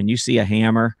bottom. When you see a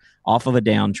hammer off of a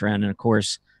downtrend, and of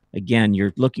course, again,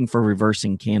 you're looking for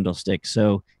reversing candlesticks,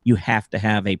 so you have to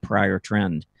have a prior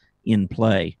trend in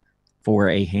play for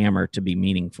a hammer to be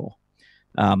meaningful.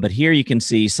 But here you can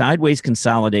see sideways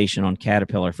consolidation on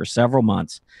Caterpillar for several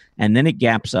months, and then it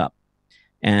gaps up.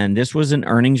 And this was an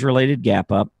earnings-related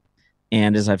gap up.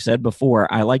 And as I've said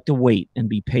before, I like to wait and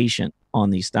be patient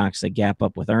on these stocks that gap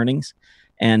up with earnings.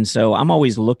 And so I'm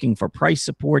always looking for price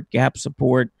support, gap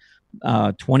support,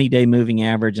 20-day moving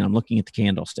average, and I'm looking at the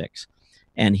candlesticks.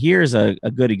 And here's a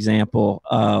good example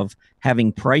of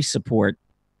having price support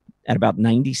at about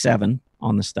 97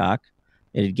 on the stock.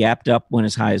 It had gapped up, went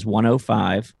as high as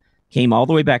 105, came all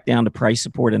the way back down to price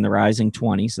support in the rising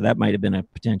 20. So that might have been a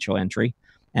potential entry.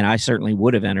 And I certainly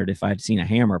would have entered if I'd seen a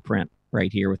hammer print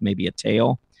right here with maybe a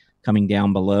tail coming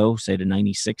down below, say to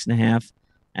 96.5,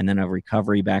 and then a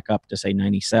recovery back up to say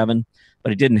 97.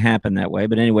 But it didn't happen that way.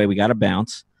 But anyway, we got a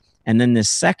bounce. And then this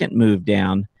second move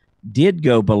down did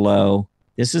go below.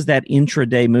 This is that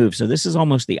intraday move. So this is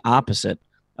almost the opposite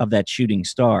of that shooting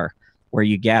star, where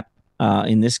you gap,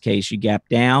 in this case, you gap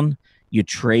down, you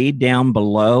trade down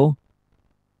below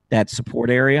that support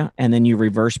area, and then you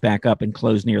reverse back up and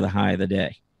close near the high of the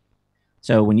day.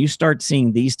 So when you start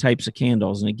seeing these types of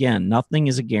candles, and again, nothing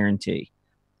is a guarantee.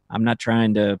 I'm not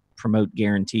trying to promote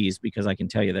guarantees, because I can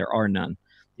tell you there are none.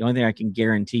 The only thing I can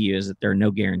guarantee you is that there are no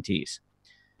guarantees.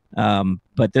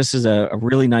 But this is a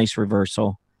really nice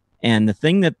reversal. And the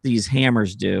thing that these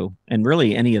hammers do, and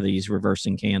really any of these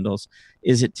reversing candles,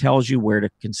 is it tells you where to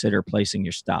consider placing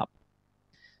your stop.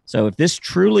 So if this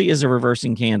truly is a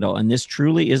reversing candle and this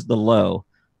truly is the low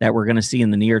that we're going to see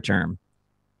in the near term,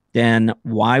 then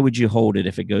why would you hold it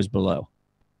if it goes below?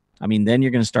 I mean, then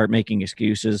you're going to start making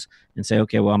excuses and say,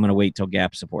 okay, well, I'm going to wait till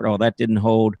gap support. Oh, that didn't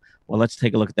hold. Well, let's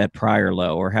take a look at that prior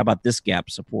low. Or how about this gap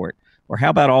support? Or how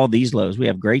about all these lows? We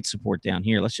have great support down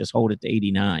here. Let's just hold it to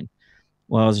 89.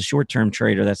 Well, as a short-term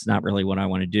trader, that's not really what I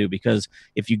want to do, because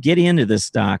if you get into this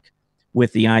stock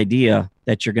with the idea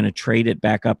that you're going to trade it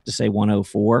back up to, say,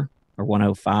 104 or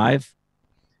 105,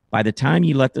 by the time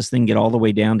you let this thing get all the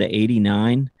way down to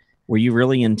 89, Were you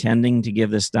really intending to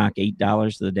give this stock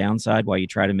 $8 to the downside while you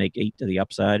try to make 8 to the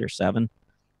upside or 7?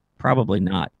 Probably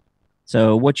not.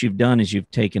 So what you've done is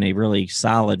you've taken a really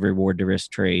solid reward to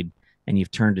risk trade and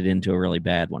you've turned it into a really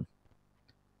bad one.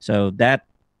 So that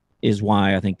is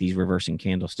why I think these reversing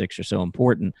candlesticks are so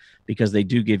important, because they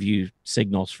do give you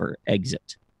signals for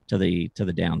exit to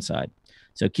the downside.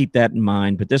 So keep that in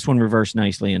mind. But this one reversed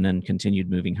nicely and then continued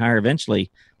moving higher,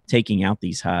 eventually taking out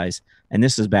these highs. And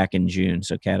this is back in June.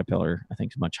 So Caterpillar, I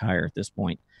think, is much higher at this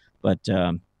point. But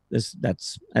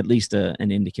that's at least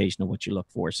an indication of what you look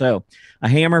for. So a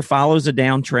hammer follows a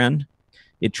downtrend.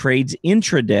 It trades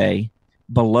intraday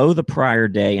below the prior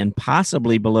day and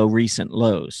possibly below recent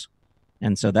lows.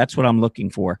 And so that's what I'm looking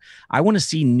for. I want to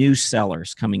see new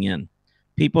sellers coming in,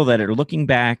 people that are looking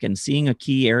back and seeing a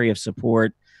key area of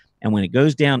support. And when it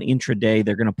goes down intraday,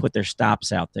 they're going to put their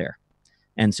stops out there.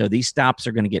 And so these stops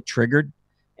are going to get triggered.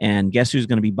 And guess who's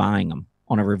going to be buying them?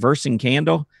 On a reversing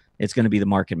candle, it's going to be the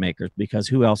market makers, because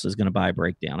who else is going to buy a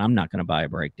breakdown? I'm not going to buy a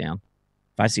breakdown.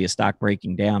 If I see a stock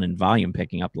breaking down and volume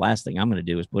picking up, the last thing I'm going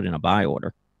to do is put in a buy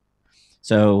order.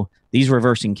 So these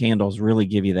reversing candles really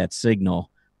give you that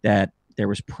signal that there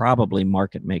was probably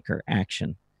market maker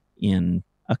action in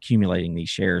accumulating these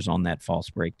shares on that false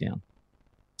breakdown.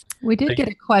 We did get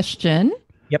a question.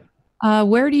 Yep.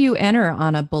 Where do you enter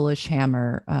on a bullish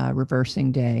hammer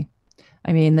reversing day?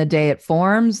 I mean, the day it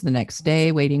forms, the next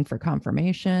day, waiting for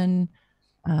confirmation.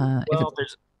 Well,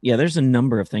 there's a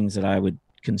number of things that I would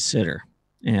consider,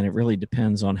 and it really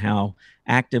depends on how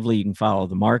actively you can follow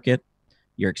the market,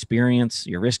 your experience,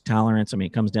 your risk tolerance. I mean,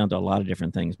 it comes down to a lot of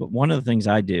different things. But one of the things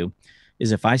I do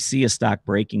is if I see a stock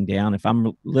breaking down, if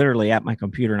I'm literally at my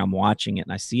computer and I'm watching it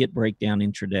and I see it break down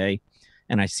intraday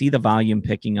and I see the volume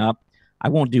picking up, I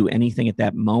won't do anything at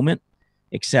that moment,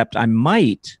 except I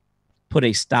might put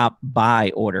a stop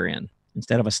buy order in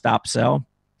instead of a stop sell.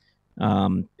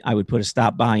 I would put a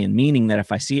stop buy in, meaning that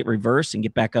if I see it reverse and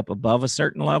get back up above a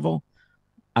certain level,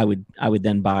 I would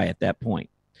then buy at that point.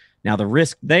 Now, the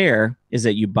risk there is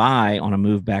that you buy on a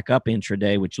move back up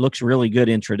intraday, which looks really good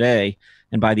intraday,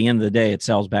 and by the end of the day, it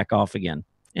sells back off again,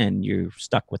 and you're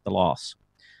stuck with the loss.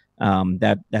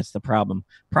 That's the problem.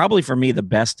 Probably for me, the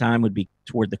best time would be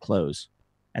toward the close.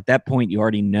 At that point, you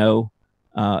already know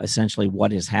essentially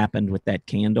what has happened with that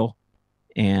candle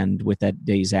and with that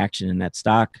day's action in that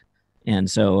stock. And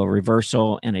so a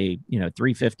reversal and a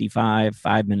 355,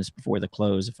 5 minutes before the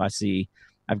close, if I see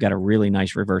I've got a really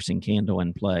nice reversing candle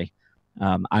in play,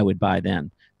 I would buy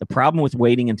then. The problem with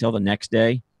waiting until the next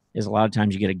day is a lot of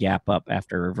times you get a gap up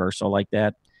after a reversal like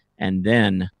that. And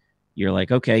then you're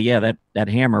like, okay, yeah, that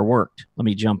hammer worked. Let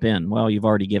me jump in. Well, you've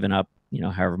already given up,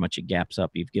 however much it gaps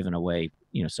up, you've given away,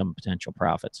 some potential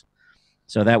profits.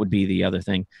 So that would be the other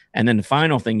thing. And then the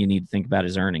final thing you need to think about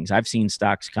is earnings. I've seen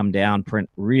stocks come down, print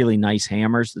really nice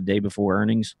hammers the day before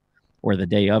earnings or the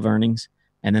day of earnings.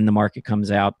 And then the market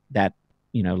comes out that,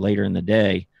 later in the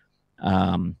day,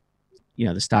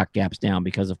 the stock gaps down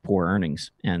because of poor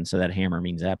earnings. And so that hammer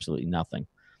means absolutely nothing.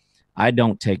 I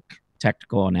don't take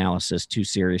technical analysis too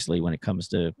seriously when it comes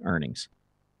to earnings.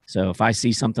 So if I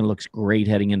see something looks great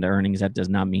heading into earnings, that does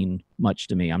not mean much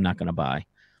to me. I'm not going to buy.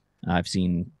 I've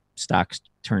seen stocks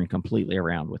turn completely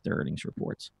around with their earnings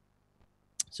reports.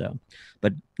 So,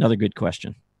 but another good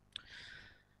question.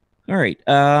 All right.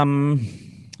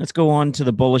 Let's go on to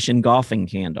the bullish engulfing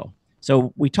candle.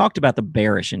 So we talked about the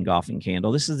bearish engulfing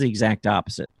candle. This is the exact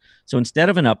opposite. So instead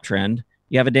of an uptrend,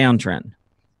 you have a downtrend.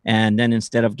 And then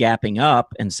instead of gapping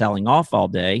up and selling off all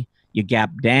day, you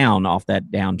gap down off that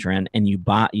downtrend and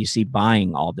you see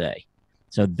buying all day.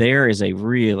 So there is a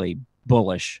really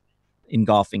bullish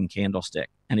engulfing candlestick.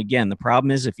 And again, the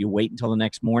problem is if you wait until the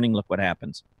next morning, look what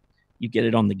happens. You get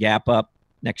it on the gap up.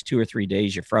 Next 2 or 3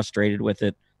 days, you're frustrated with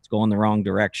it. It's going the wrong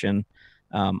direction.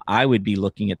 I would be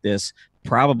looking at this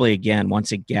probably again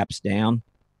once it gaps down.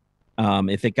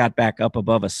 If it got back up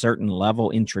above a certain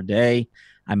level intraday,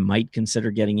 I might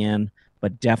consider getting in,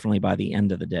 but definitely by the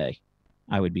end of the day,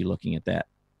 I would be looking at that.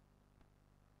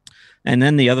 And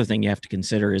then the other thing you have to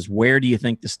consider is where do you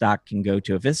think the stock can go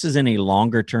to? If this is in a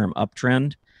longer term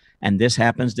uptrend and this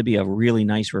happens to be a really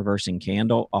nice reversing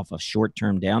candle off a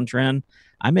short-term downtrend,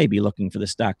 I may be looking for the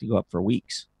stock to go up for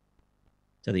weeks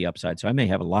to the upside. So I may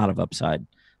have a lot of upside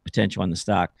potential in the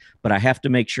stock, but I have to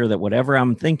make sure that whatever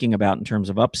I'm thinking about in terms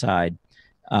of upside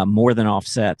more than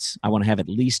offsets. I want to have at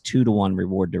least 2-to-1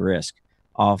 reward to risk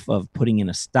off of putting in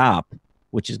a stop,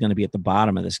 which is going to be at the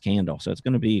bottom of this candle. So it's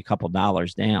going to be a couple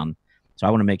dollars down. So I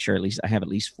want to make sure I have at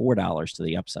least $4 to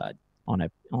the upside on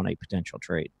a potential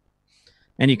trade.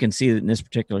 And you can see that in this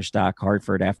particular stock,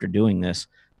 Hartford, after doing this,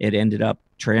 it ended up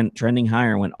trending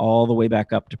higher and went all the way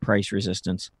back up to price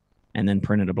resistance and then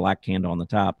printed a black candle on the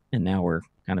top. And now we're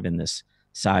kind of in this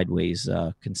sideways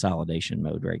consolidation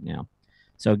mode right now.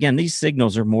 So again, these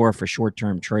signals are more for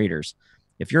short-term traders.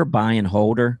 If you're a buy and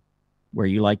holder, where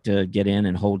you like to get in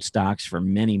and hold stocks for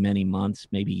many, many months,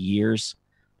 maybe years,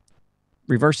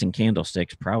 reversing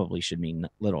candlesticks probably should mean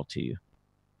little to you.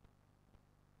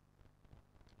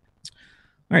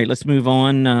 All right, let's move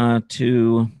on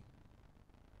to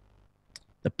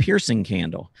the piercing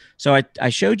candle. So I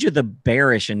showed you the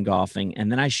bearish engulfing,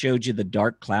 and then I showed you the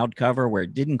dark cloud cover where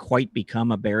it didn't quite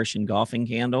become a bearish engulfing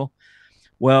candle.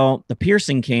 Well, the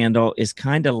piercing candle is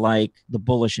kind of like the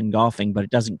bullish engulfing, but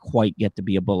it doesn't quite get to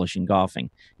be a bullish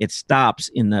engulfing. It stops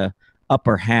in the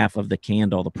upper half of the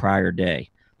candle the prior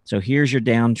day. So here's your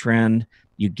downtrend.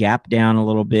 You gap down a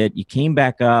little bit. You came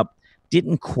back up,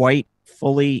 didn't quite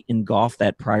fully engulf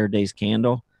that prior day's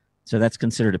candle. So that's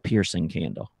considered a piercing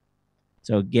candle.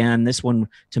 So again, this one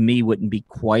to me wouldn't be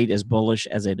quite as bullish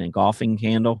as an engulfing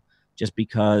candle, just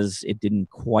because it didn't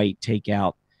quite take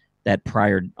out that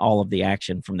all of the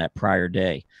action from that prior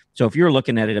day. So if you're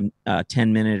looking at it a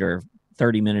 10-minute or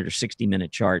 30-minute or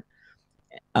 60-minute chart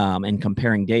and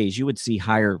comparing days, you would see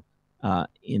higher,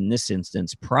 in this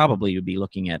instance, probably you'd be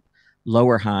looking at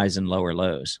lower highs and lower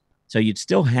lows. So you'd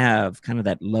still have kind of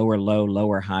that lower low,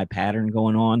 lower high pattern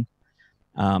going on,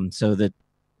 so that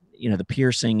the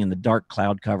piercing and the dark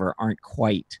cloud cover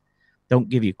don't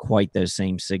give you quite those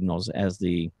same signals as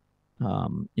the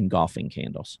engulfing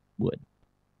candles would.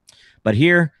 But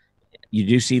here you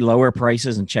do see lower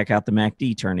prices, and check out the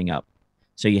MACD turning up.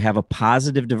 So you have a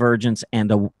positive divergence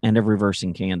and a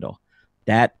reversing candle.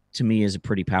 That to me is a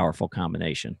pretty powerful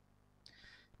combination.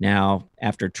 Now,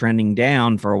 after trending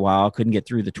down for a while, couldn't get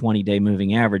through the 20-day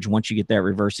moving average. Once you get that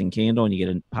reversing candle and you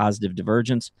get a positive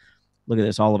divergence, look at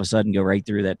this, all of a sudden go right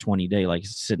through that 20-day like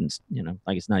it's sitting,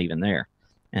 like it's not even there,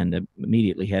 and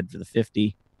immediately head for the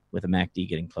 50 with a MACD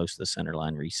getting close to the center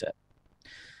line reset.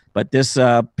 But this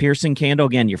piercing candle,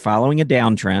 again, you're following a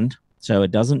downtrend, so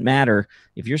it doesn't matter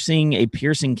if you're seeing a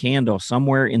piercing candle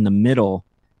somewhere in the middle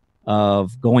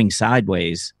of going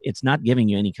sideways. It's not giving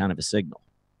you any kind of a signal.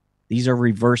 These are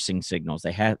reversing signals.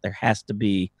 There has to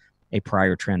be a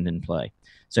prior trend in play.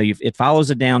 So it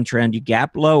follows a downtrend, you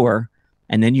gap lower,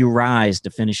 and then you rise to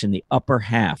finish in the upper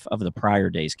half of the prior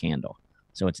day's candle.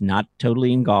 So it's not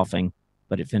totally engulfing,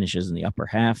 but it finishes in the upper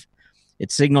half.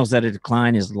 It signals that a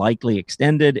decline is likely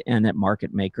extended and that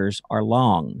market makers are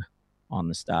long on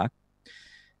the stock.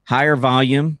 Higher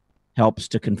volume helps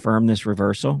to confirm this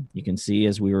reversal. You can see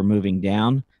as we were moving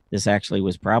down, this actually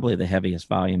was probably the heaviest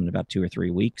volume in about 2 or 3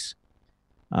 weeks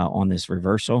on this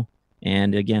reversal.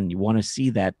 And again, you want to see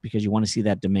that because you want to see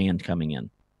that demand coming in.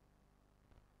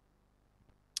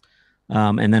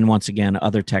 And then once again,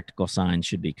 other technical signs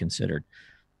should be considered.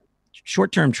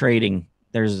 Short-term trading,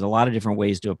 there's a lot of different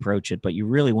ways to approach it, but you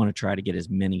really want to try to get as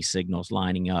many signals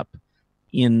lining up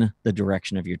in the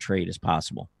direction of your trade as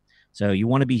possible. So you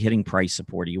want to be hitting price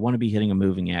support. You want to be hitting a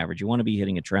moving average. You want to be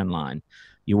hitting a trend line.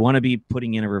 You want to be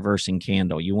putting in a reversing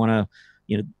candle. You want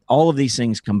to, all of these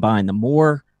things combined. The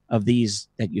more of these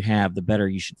that you have, the better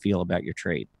you should feel about your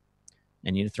trade.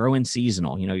 And you throw in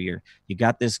seasonal. You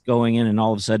got this going in, and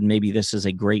all of a sudden, maybe this is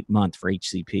a great month for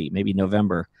HCP. Maybe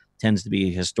November tends to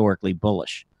be historically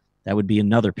bullish. That would be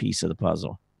another piece of the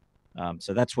puzzle.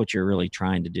 So that's what you're really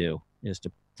trying to do, is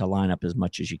to line up as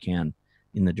much as you can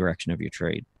in the direction of your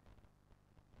trade.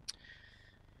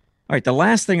 All right, the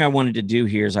last thing I wanted to do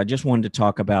here is I just wanted to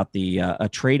talk about a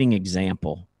trading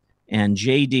example. And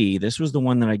JD, this was the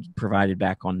one that I provided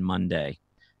back on Monday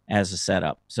as a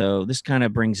setup. So this kind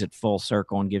of brings it full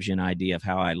circle and gives you an idea of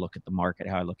how I look at the market,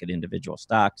 how I look at individual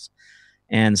stocks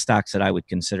and stocks that I would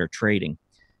consider trading.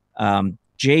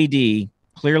 JD,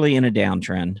 clearly in a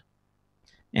downtrend.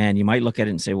 And you might look at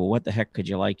it and say, well, what the heck could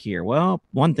you like here? Well,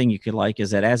 one thing you could like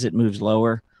is that as it moves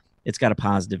lower, it's got a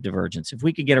positive divergence. If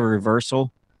we could get a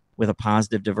reversal with a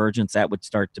positive divergence, that would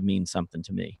start to mean something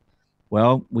to me.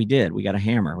 Well, we did. We got a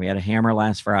hammer. We had a hammer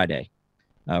last Friday,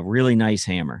 a really nice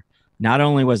hammer. Not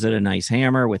only was it a nice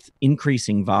hammer with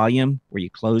increasing volume where you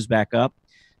close back up,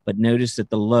 but notice that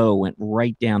the low went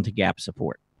right down to gap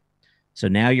support. So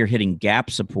now you're hitting gap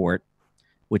support,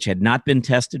 which had not been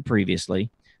tested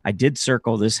previously. I did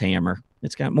circle this hammer.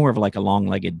 It's got more of like a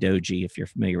long-legged doji, if you're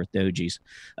familiar with dojis.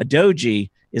 A doji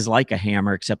is like a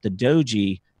hammer, except a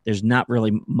doji, there's not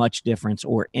really much difference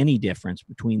or any difference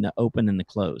between the open and the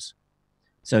close.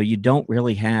 So you don't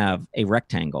really have a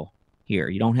rectangle here.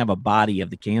 You don't have a body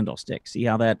of the candlestick. See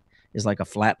how that is like a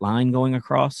flat line going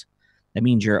across? That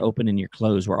means your open and your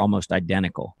close were almost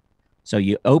identical. So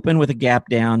you open with a gap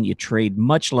down, you trade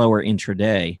much lower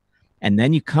intraday, and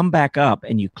then you come back up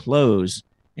and you close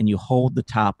and you hold the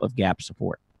top of gap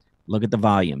support. Look at the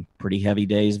volume, pretty heavy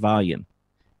days volume.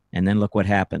 And then look what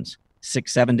happens.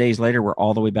 6-7 days later, we're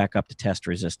all the way back up to test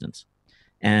resistance.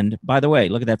 And by the way,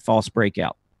 look at that false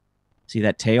breakout. See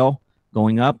that tail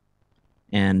going up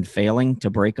and failing to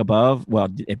break above? Well,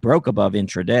 it broke above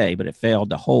intraday, but it failed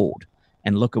to hold.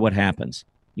 And look at what happens.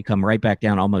 You come right back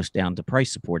down, almost down to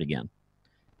price support again.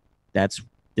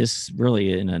 This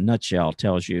really, in a nutshell,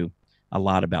 tells you a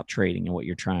lot about trading and what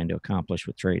you're trying to accomplish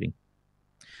with trading.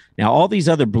 Now, all these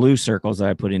other blue circles that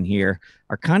I put in here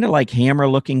are kind of like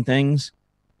hammer-looking things,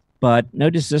 but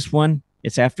notice this one.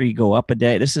 It's after you go up a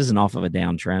day. This isn't off of a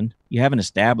downtrend. You haven't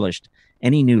established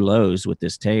any new lows with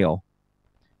this tail.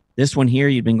 This one here,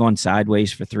 you've been going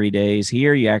sideways for 3 days.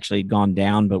 Here, you actually had gone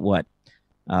down, but what?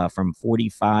 From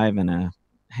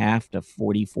 45.5 to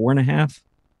 44.5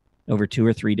 over 2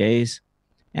 or 3 days.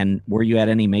 And were you at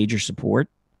any major support?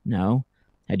 No.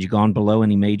 Had you gone below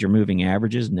any major moving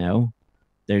averages? No.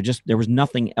 There was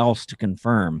nothing else to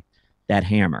confirm that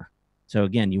hammer. So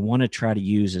again, you want to try to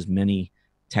use as many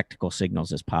technical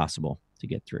signals as possible to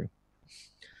get through.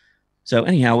 So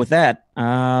anyhow, with that,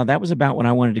 that was about what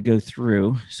I wanted to go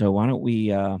through. So why don't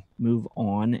we move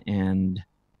on and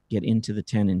get into the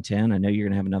 10 and 10. I know you're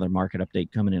going to have another market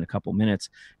update coming in a couple minutes.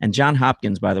 And John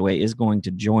Hopkins, by the way, is going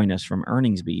to join us from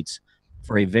Earnings Beats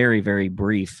for a very, very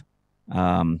brief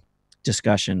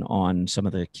discussion on some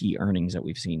of the key earnings that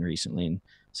we've seen recently. And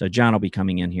so John will be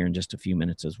coming in here in just a few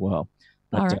minutes as well.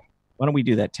 But right. Why don't we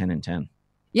do that 10 and 10?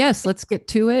 Yes, let's get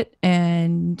to it.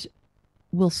 And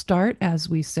we'll start, as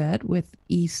we said, with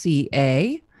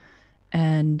ECA.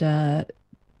 And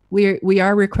we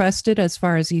are requested, as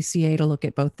far as ECA, to look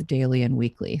at both the daily and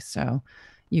weekly. So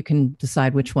you can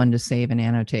decide which one to save and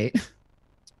annotate.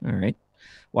 All right.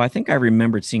 Well, I think I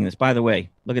remembered seeing this. By the way,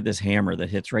 look at this hammer that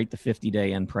hits right the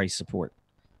 50-day end price support.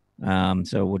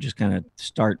 So we'll just kind of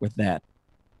start with that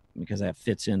because that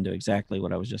fits into exactly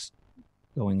what I was just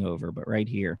going over. But right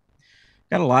here,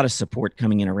 got a lot of support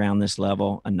coming in around this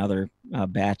level, another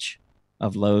batch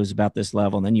of lows about this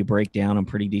level, and then you break down on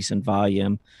pretty decent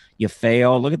volume. You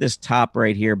fail. Look at this top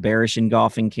right here, bearish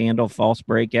engulfing candle, false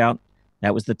breakout.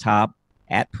 That was the top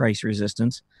at price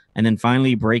resistance. And then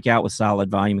finally you break out with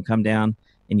solid volume and come down,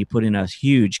 and you put in a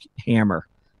huge hammer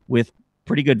with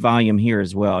pretty good volume here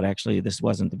as well. Actually, this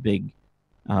wasn't the big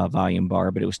volume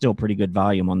bar, but it was still pretty good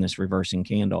volume on this reversing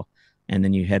candle. And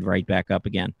then you head right back up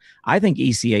again. I think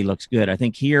ECA looks good. I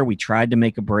think here we tried to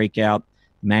make a breakout.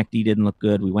 MACD didn't look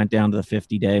good. We went down to the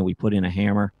 50-day and we put in a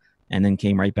hammer and then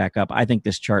came right back up. I think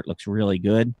this chart looks really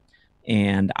good.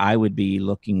 And I would be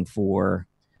looking for,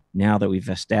 now that we've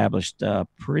established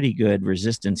pretty good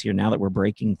resistance here, now that we're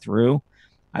breaking through,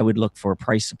 I would look for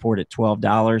price support at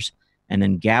 $12 and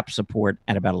then gap support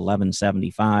at about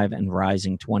 $11.75 and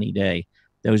rising 20-day.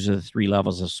 Those are the three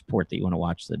levels of support that you want to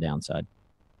watch to the downside.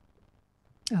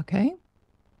 Okay.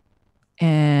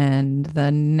 And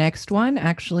the next one,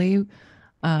 actually,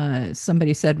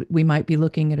 somebody said we might be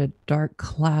looking at a dark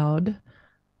cloud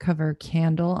cover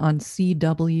candle on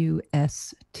CWST.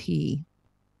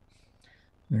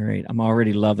 All right. I'm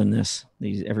already loving this.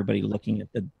 Everybody looking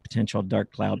at the potential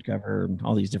dark cloud cover and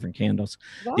all these different candles.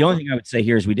 Wow. The only thing I would say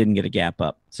here is we didn't get a gap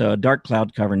up. So a dark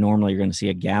cloud cover, normally you're going to see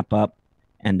a gap up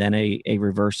and then a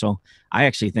reversal. I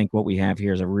actually think what we have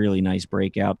here is a really nice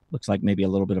breakout. Looks like maybe a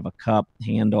little bit of a cup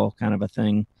handle kind of a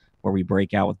thing where we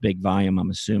break out with big volume. I'm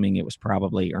assuming it was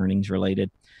probably earnings related.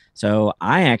 So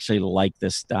I actually like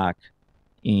this stock.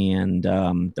 And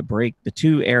the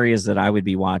two areas that I would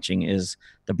be watching is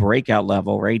the breakout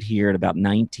level right here at about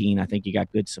 19. I think you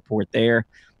got good support there.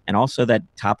 And also that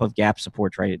top of gap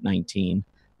support right at 19.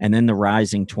 And then the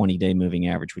rising 20-day moving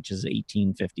average, which is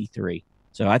 1853.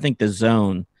 So I think the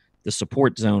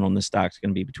support zone on this stock is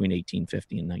going to be between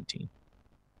 1850 and 19.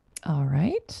 All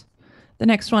right. The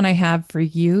next one I have for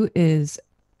you is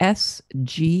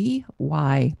SGYP.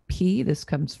 This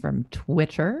comes from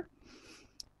Twitter.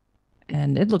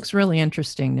 And it looks really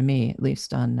interesting to me, at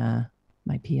least on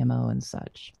my PMO and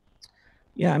such.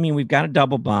 Yeah, I mean, we've got a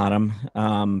double bottom.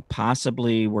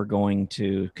 Possibly we're going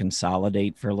to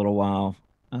consolidate for a little while.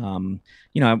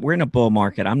 We're in a bull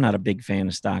market. I'm not a big fan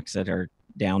of stocks that are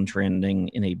downtrending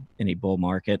in a bull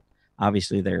market.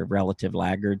 Obviously, they're relative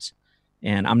laggards.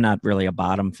 And I'm not really a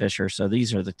bottom fisher. So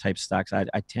these are the type of stocks I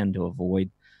tend to avoid.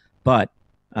 But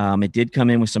it did come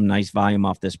in with some nice volume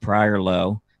off this prior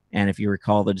low. And if you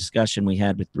recall the discussion we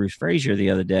had with Bruce Frazier the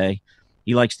other day,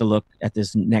 he likes to look at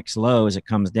this next low as it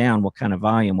comes down. What kind of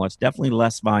volume? Well, it's definitely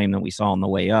less volume than we saw on the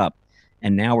way up.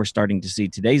 And now we're starting to see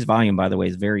today's volume, by the way,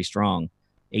 is very strong,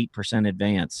 8%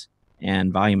 advance.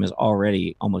 And volume is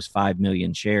already almost 5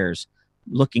 million shares.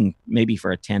 looking maybe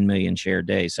for a 10 million share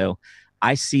day. So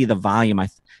I see the volume.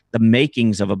 The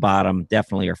makings of a bottom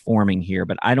definitely are forming here,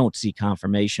 but I don't see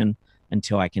confirmation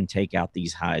until I can take out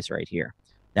these highs right here.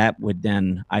 That would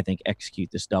then, I think, execute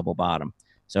this double bottom.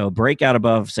 So breakout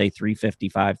above, say,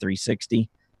 355, 360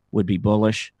 would be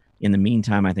bullish. In the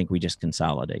meantime, I think we just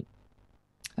consolidate.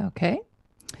 Okay.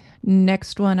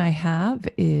 Next one I have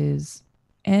is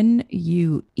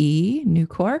NUE,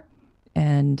 Nucor.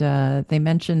 And they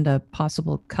mentioned a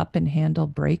possible cup and handle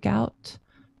breakout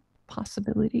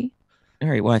possibility. All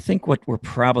right. Well, I think what we're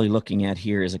probably looking at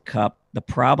here is a cup. The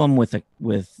problem with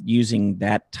using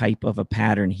that type of a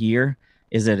pattern here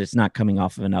is that it's not coming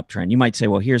off of an uptrend. You might say,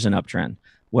 well, here's an uptrend.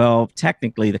 Well,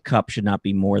 technically, the cup should not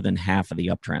be more than half of the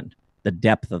uptrend, the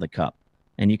depth of the cup.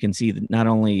 And you can see that not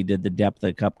only did the depth of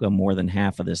the cup go more than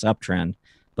half of this uptrend,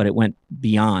 but it went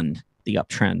beyond the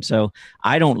uptrend. So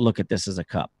I don't look at this as a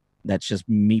cup. That's just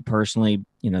me personally.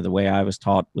 The way I was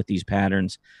taught with these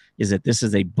patterns is that this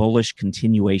is a bullish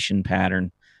continuation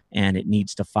pattern, and it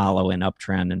needs to follow an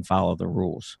uptrend and follow the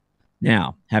rules.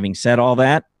 Now, having said all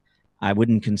that, I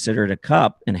wouldn't consider it a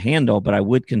cup and handle, but I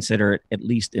would consider it at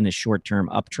least in a short-term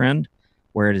uptrend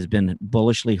where it has been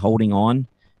bullishly holding on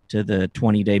to the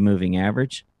 20-day moving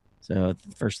average. So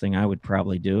the first thing I would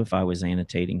probably do if I was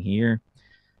annotating here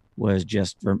was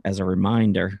just as a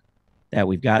reminder that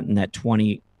we've gotten that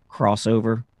 20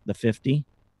 crossover the 50.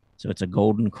 So it's a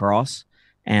golden cross,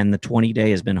 and the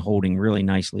 20-day has been holding really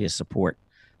nicely as support.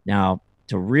 Now,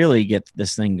 to really get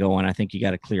this thing going, I think you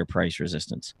got to clear price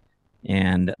resistance.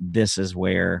 And this is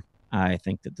where I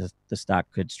think that the stock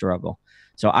could struggle.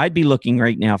 So I'd be looking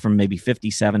right now from maybe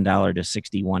 $57 to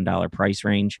 $61 price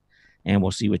range, and we'll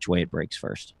see which way it breaks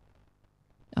first.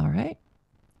 All right.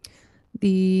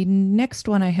 The next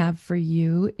one I have for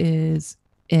you is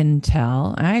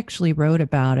Intel. I actually wrote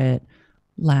about it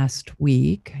last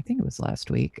week. I think it was last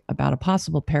week, about a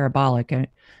possible parabolic. And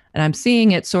I'm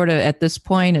seeing it sort of at this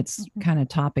point, it's kind of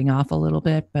topping off a little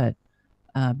bit, but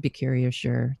be curious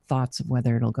your thoughts of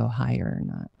whether it'll go higher or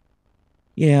not.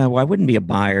 Yeah, well, I wouldn't be a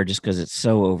buyer just because it's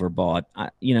so overbought.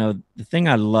 The thing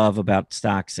I love about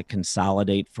stocks that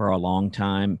consolidate for a long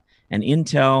time, and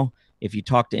Intel, if you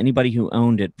talk to anybody who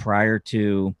owned it prior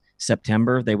to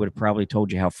September, they would have probably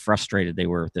told you how frustrated they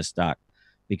were with this stock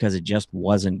because it just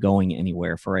wasn't going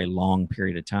anywhere for a long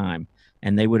period of time.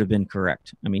 And they would have been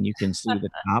correct. I mean, you can see the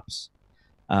tops.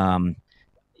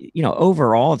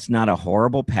 Overall, it's not a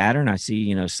horrible pattern. I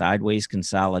see, sideways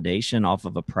consolidation off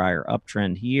of a prior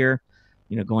uptrend here,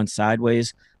 going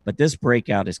sideways. But this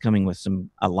breakout is coming with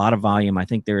a lot of volume. I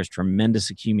think there is tremendous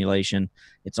accumulation.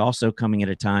 It's also coming at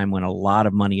a time when a lot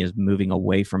of money is moving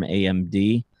away from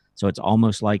AMD. So it's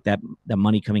almost like the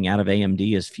money coming out of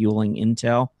AMD is fueling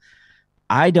Intel.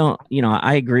 I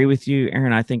agree with you,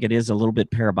 Aaron. I think it is a little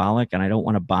bit parabolic, and I don't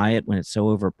want to buy it when it's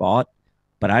so overbought.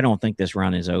 But I don't think this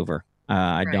run is over.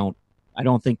 I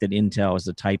don't think that Intel is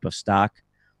the type of stock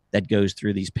that goes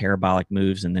through these parabolic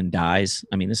moves and then dies.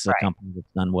 I mean, this is a company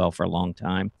that's done well for a long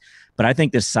time. But I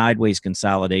think this sideways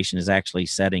consolidation is actually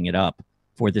setting it up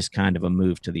for this kind of a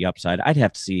move to the upside. I'd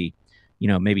have to see,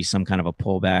 maybe some kind of a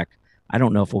pullback. I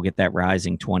don't know if we'll get that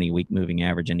rising 20-week moving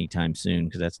average anytime soon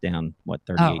because that's down,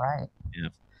 38. Oh, right.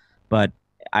 But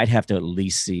I'd have to at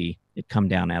least see it come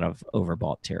down out of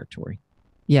overbought territory.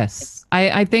 Yes.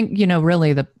 I think,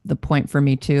 really the point for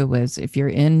me too was if you're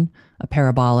in a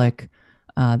parabolic,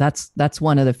 that's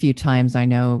one of the few times I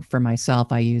know for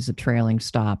myself I use a trailing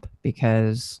stop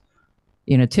because,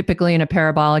 typically in a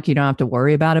parabolic, you don't have to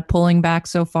worry about it pulling back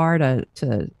so far to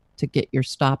get your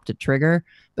stop to trigger,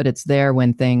 but it's there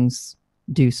when things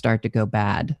do start to go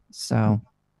bad. So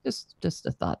just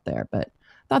a thought there, but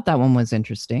thought that one was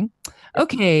interesting.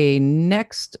 Okay,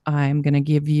 next I'm going to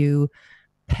give you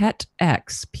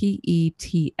PETX,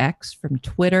 PETX from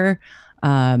Twitter.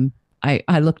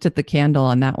 I looked at the candle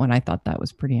on that one. I thought that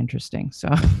was pretty interesting. So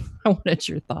I wanted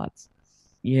your thoughts.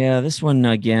 Yeah, this one,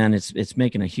 again, it's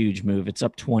making a huge move. It's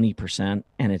up 20%,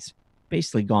 and it's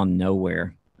basically gone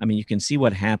nowhere. I mean, you can see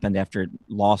what happened after it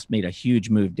made a huge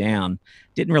move down.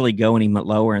 Didn't really go any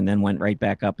lower and then went right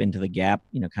back up into the gap,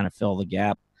 kind of fill the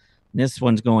gap. And this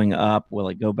one's going up. Will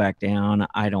it go back down?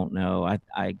 I don't know.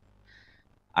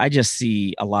 I just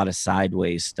see a lot of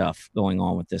sideways stuff going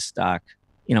on with this stock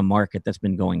in a market that's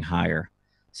been going higher.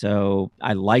 So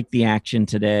I like the action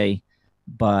today,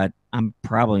 but I'm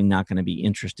probably not going to be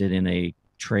interested in a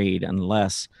trade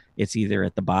unless it's either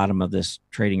at the bottom of this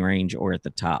trading range or at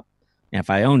the top. And if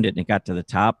I owned it and it got to the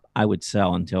top, I would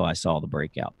sell until I saw the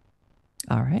breakout.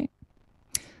 All right.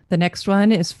 The next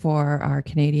one is for our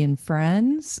Canadian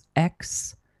friends,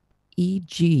 xeg.to.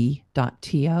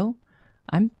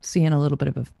 I'm seeing a little bit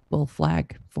of a bull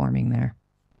flag forming there.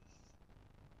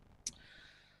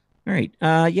 All right.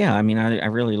 Yeah, I mean, I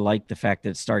really like the fact that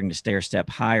it's starting to stair step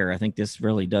higher. I think this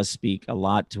really does speak a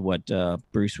lot to what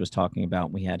Bruce was talking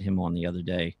about. We had him on the other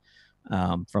day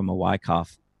from a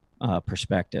Wyckoff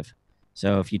perspective.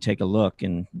 So if you take a look,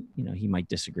 and he might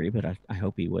disagree, but I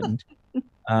hope he wouldn't.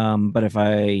 But if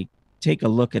I take a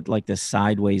look at like the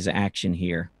sideways action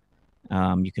here,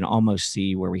 you can almost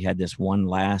see where we had this one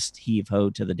last heave ho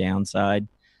to the downside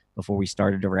before we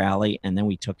started to rally, and then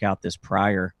we took out this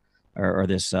prior or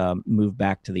this move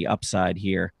back to the upside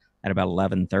here at about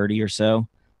 11:30 or so,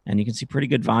 and you can see pretty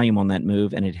good volume on that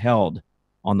move, and it held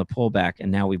on the pullback,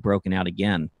 and now we've broken out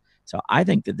again. So I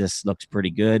think that this looks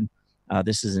pretty good.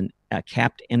 This is a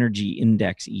capped energy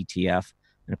index ETF,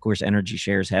 and of course, energy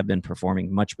shares have been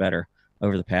performing much better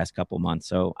over the past couple months.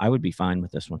 So I would be fine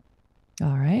with this one.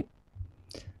 All right.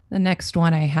 The next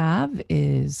one I have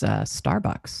is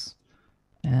Starbucks,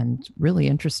 and really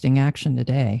interesting action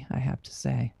today, I have to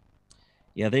say.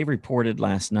 Yeah, they reported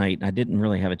last night. I didn't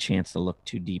really have a chance to look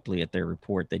too deeply at their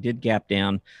report. They did gap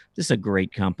down. This is a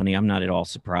great company. I'm not at all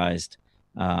surprised.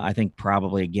 I think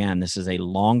probably, again, this is a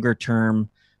longer term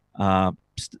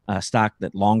stock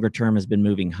that longer term has been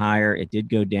moving higher. It did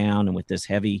go down, and with this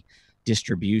heavy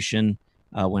distribution,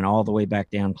 went all the way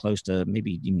back down close to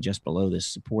maybe even just below this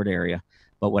support area.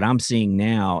 But what I'm seeing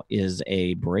now is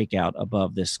a breakout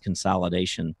above this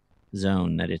consolidation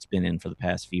zone that it's been in for the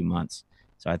past few months.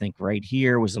 So I think right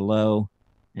here was the low,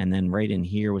 and then right in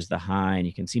here was the high. And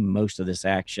you can see most of this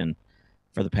action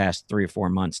for the past 3 or 4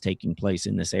 months taking place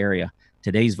in this area.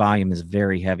 Today's volume is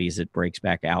very heavy as it breaks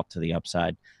back out to the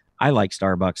upside. I like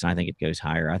Starbucks, and I think it goes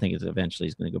higher. I think it eventually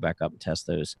is going to go back up and test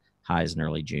those highs in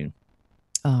early June.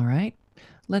 All right.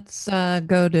 Let's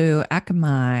go to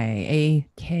Akamai,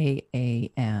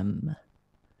 AKAM.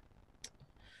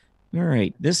 All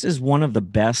right. This is one of the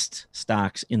best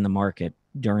stocks in the market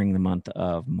during the month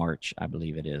of March, I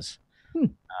believe it is.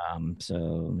 So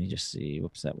let me just see.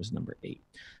 Whoops, that was number 8.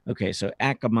 Okay, so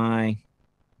Akamai.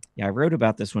 Yeah, I wrote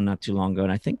about this one not too long ago,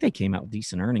 and I think they came out with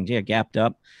decent earnings. Yeah, gapped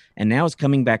up, and now it's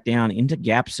coming back down into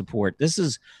gap support. This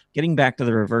is getting back to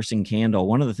the reversing candle.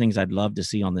 One of the things I'd love to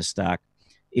see on this stock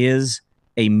is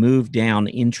a move down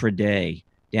intraday,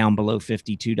 down below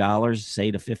 $52,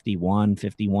 say to 51,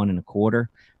 51 and a quarter,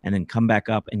 and then come back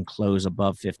up and close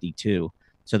above 52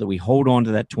 so that we hold on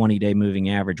to that 20-day moving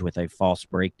average with a false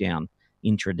breakdown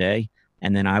intraday.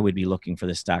 And then I would be looking for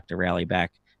the stock to rally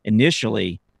back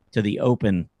initially to the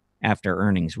open after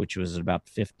earnings, which was about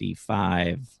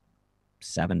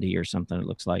 55.70 or something, it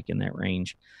looks like, in that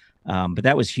range. But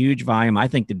that was huge volume. I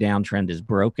think the downtrend is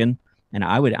broken, and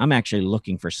I'm actually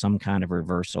looking for some kind of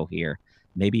reversal here.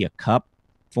 Maybe a cup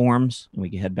forms, and we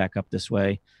can head back up this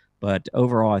way. But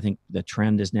overall, I think the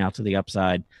trend is now to the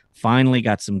upside. Finally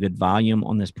got some good volume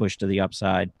on this push to the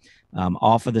upside.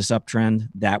 Off of this uptrend,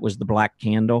 that was the black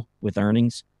candle with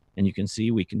earnings. And you can see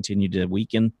we continued to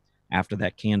weaken after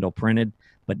that candle printed.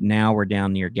 But now we're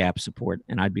down near gap support,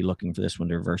 and I'd be looking for this one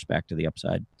to reverse back to the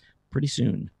upside pretty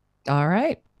soon. All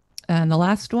right. And the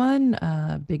last one,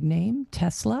 big name,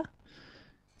 Tesla.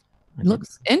 It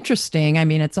looks interesting. I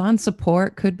mean, it's on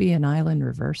support, could be an island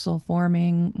reversal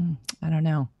forming. I don't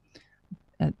know.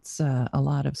 It's a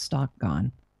lot of stock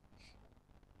gone.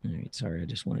 All right. Sorry, I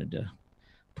just wanted to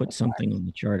put something on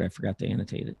the chart. I forgot to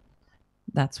annotate it.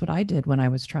 That's what I did when I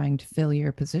was trying to fill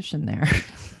your position there.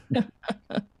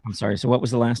 I'm sorry. So what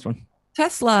was the last one?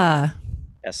 Tesla.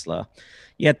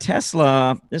 Yeah,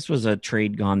 Tesla. This was a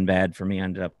trade gone bad for me.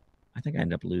 I think I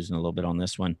ended up losing a little bit on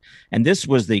this one. And this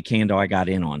was the candle I got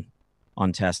in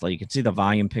on Tesla. You can see the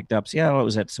volume picked up. See how it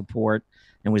was at support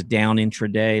and was down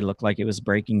intraday. Looked like it was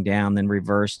breaking down, then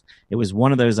reversed. It was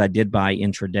one of those I did buy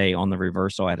intraday on the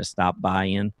reversal. I had to stop buy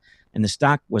in. And the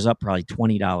stock was up probably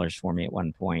 $20 for me at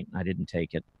one point. I didn't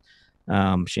take it.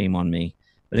 Shame on me.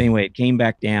 But anyway, it came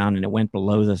back down and it went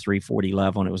below the 340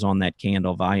 level, and it was on that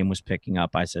candle. Volume was picking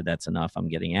up. I said, that's enough. I'm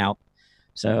getting out.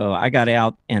 So I got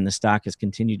out, and the stock has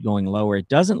continued going lower. It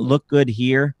doesn't look good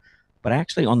here, but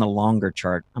actually on the longer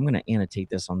chart, I'm going to annotate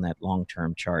this on that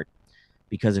long-term chart,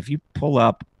 because if you pull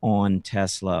up on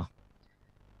Tesla,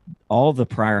 all the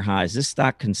prior highs, this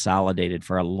stock consolidated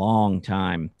for a long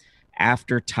time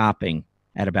after topping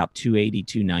at about 280,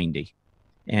 290.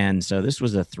 And so this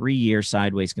was a 3-year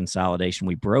sideways consolidation.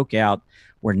 We broke out.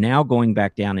 We're now going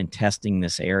back down and testing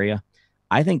this area.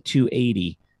 I think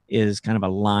 280 is kind of a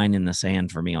line in the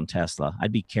sand for me on Tesla.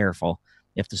 I'd be careful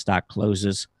if the stock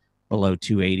closes below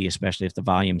 280, especially if the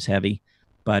volume's heavy.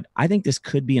 But I think this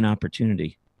could be an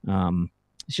opportunity.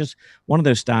 It's just one of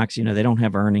those stocks, they don't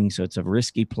have earnings, so it's a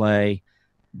risky play.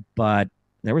 But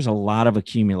there was a lot of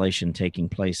accumulation taking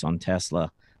place on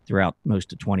Tesla throughout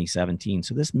most of 2017.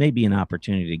 So this may be an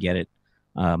opportunity to get it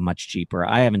much cheaper.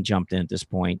 I haven't jumped in at this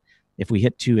point. If we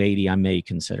hit 280, I may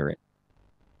consider it.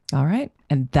 All right.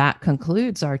 And that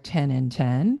concludes our 10 and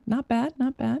 10. Not bad.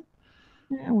 Not bad.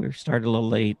 Yeah, we started a little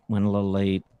late, went a little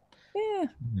late. Yeah.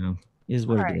 You know, is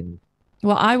what it is.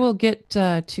 Well, I will get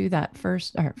to that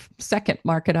first or second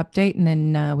market update, and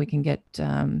then we can get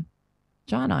John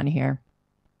on here.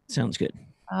 Sounds good.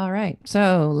 All right.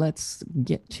 So let's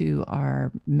get to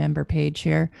our member page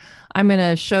here. I'm going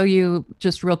to show you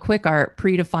just real quick our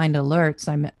predefined alerts.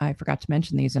 I forgot to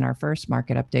mention these in our first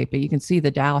market update, but you can see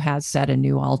the Dow has set a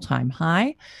new all-time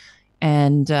high.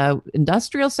 And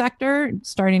industrial sector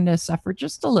starting to suffer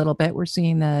just a little bit. We're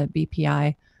seeing the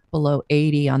BPI below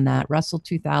 80 on that. Russell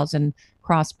 2000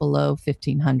 crossed below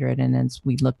 1500. And as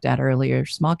we looked at earlier,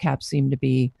 small caps seem to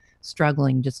be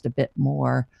struggling just a bit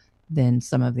more than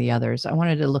some of the others. I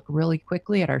wanted to look really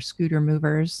quickly at our scooter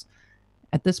movers.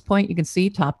 At this point, you can see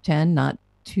top 10, not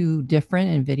too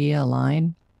different, NVIDIA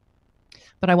align.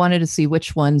 But I wanted to see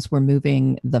which ones were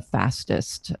moving the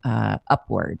fastest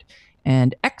upward.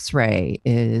 And X-Ray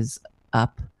is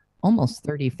up almost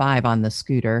 35 on the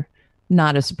scooter.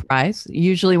 Not a surprise.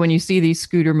 Usually when you see these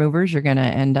scooter movers, you're going to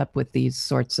end up with these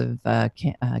sorts of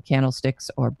candlesticks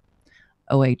or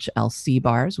OHLC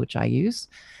bars, which I use.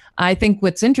 I think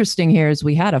what's interesting here is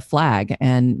we had a flag,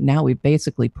 and now we've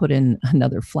basically put in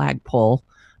another flagpole,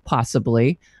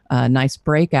 possibly. Nice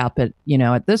breakout, but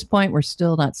at this point, we're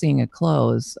still not seeing a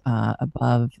close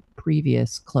above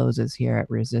previous closes here at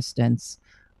resistance.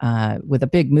 With a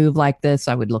big move like this,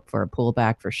 I would look for a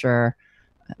pullback for sure.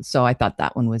 So I thought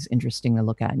that one was interesting to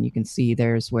look at. And you can see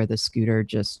there's where the scooter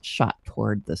just shot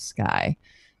toward the sky.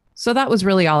 So that was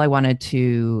really all I wanted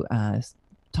to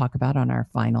talk about on our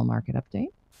final market update.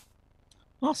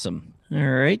 Awesome. All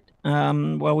right.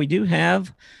 Well, we do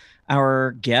have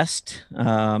our guest,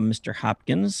 Mr.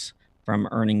 Hopkins from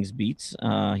Earnings Beats.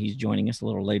 He's joining us a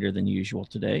little later than usual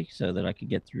today so that I could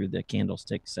get through the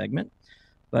Candlestick segment.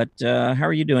 But how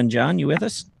are you doing, John? You with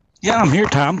us? Yeah, I'm here,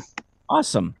 Tom.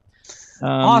 Awesome.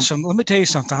 Awesome. Let me tell you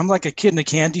something. I'm like a kid in a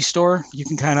candy store. You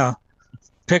can kind of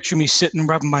picture me sitting,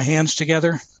 rubbing my hands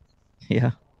together.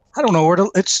 Yeah. I don't know where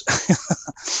to. It's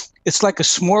it's like a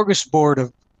smorgasbord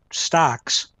of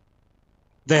stocks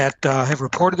that have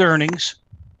reported earnings,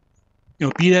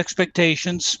 beat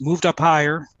expectations, moved up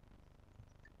higher,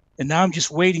 and now I'm just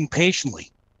waiting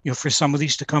patiently, for some of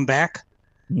these to come back.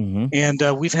 Mm-hmm.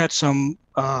 And we've had some,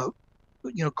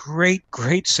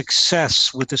 great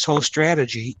success with this whole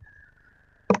strategy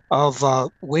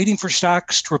of waiting for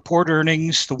stocks to report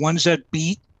earnings, the ones that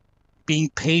beat, being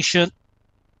patient,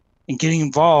 and getting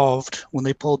involved when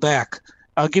they pull back.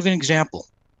 I'll give you an example.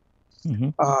 Mm-hmm.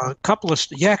 A couple of,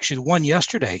 actually one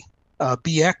yesterday,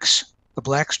 BX,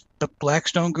 the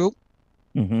Blackstone Group,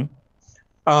 mm-hmm.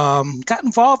 Got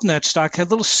involved in that stock, had a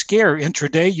little scare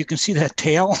intraday. You can see that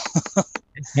tail.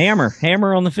 Hammer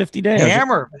on the 50-day.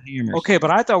 Hammer. Okay, but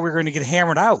I thought we were going to get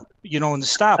hammered out, in the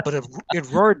stop, but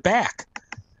it roared back.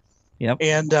 Yep.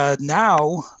 And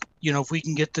now, if we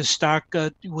can get this stock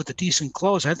with a decent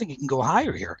close, I think it can go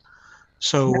higher here.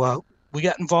 So we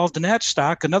got involved in that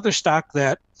stock. Another stock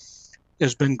that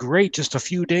has been great just a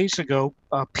few days ago,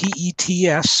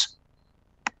 PETS.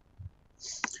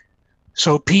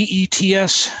 So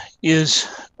PETS is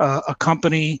a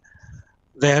company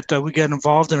that we got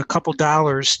involved in a couple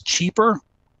dollars cheaper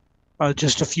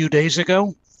just a few days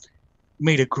ago.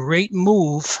 Made a great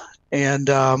move, and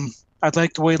I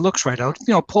like the way it looks right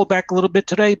now. Pull back a little bit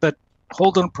today, but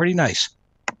holding pretty nice.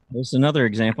 There's another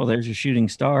example. There's a shooting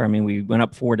star. I mean, we went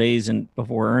up 4 days and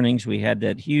before earnings, we had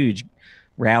that huge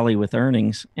rally with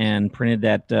earnings and printed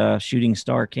that shooting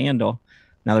star candle.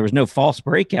 Now, there was no false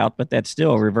breakout, but that's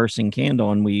still a reversing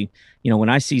candle. And we, when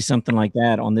I see something like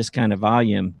that on this kind of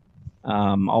volume,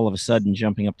 all of a sudden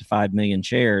jumping up to 5 million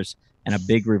shares and a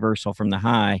big reversal from the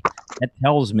high, that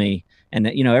tells me, and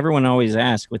everyone always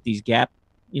asks with these gap,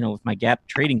 with my gap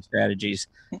trading strategies,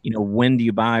 when do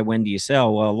you buy, when do you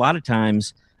sell? Well, a lot of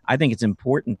times I think it's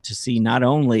important to see not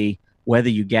only whether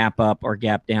you gap up or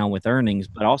gap down with earnings,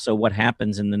 but also what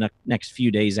happens in the next few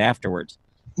days afterwards.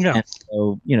 Yeah. And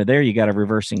so, there you got a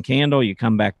reversing candle. You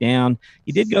come back down.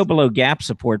 You did go below gap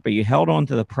support, but you held on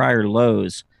to the prior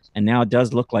lows. And now it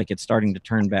does look like it's starting to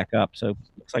turn back up. So it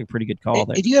looks like a pretty good call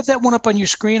there. Do you have that one up on your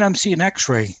screen? I'm seeing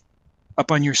X-ray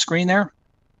up on your screen there.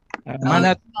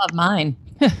 Not mine.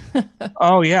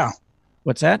 Oh, yeah.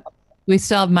 What's that? We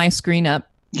still have my screen up.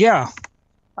 Yeah.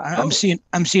 I'm seeing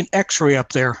X-ray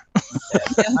up there.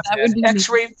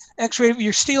 X-ray,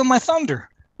 you're stealing my thunder.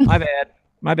 My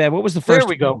bad. What was the first? There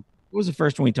we go. What was the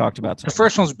first one we talked about? The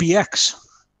first one's BX.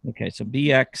 Okay, so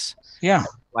BX. Yeah.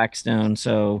 Blackstone.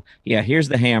 So yeah, here's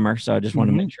the hammer. So I just want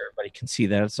to make sure everybody can see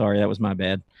that. Sorry, that was my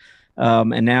bad.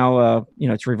 And now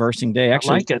it's reversing day.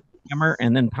 Actually, I like it. Hammer,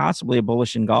 and then possibly a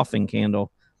bullish engulfing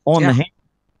candle on the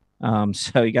hammer.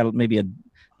 So you got maybe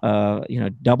a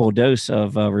double dose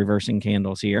of reversing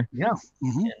candles here. Yeah.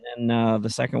 And then the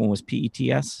second one was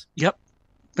PETS. Yep.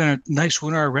 Been a nice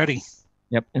winner already.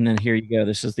 Yep. And then here you go.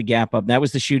 This is the gap up. That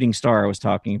was the shooting star I was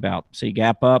talking about. So you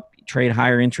gap up, you trade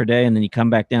higher intraday, and then you come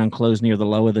back down, close near the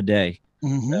low of the day.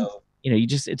 So,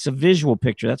 it's a visual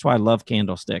picture. That's why I love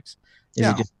candlesticks.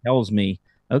 It just tells me,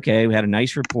 okay, we had a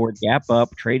nice report, gap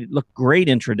up, traded, looked great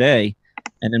intraday.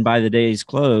 And then by the day's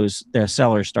close, the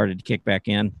sellers started to kick back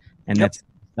in, and that's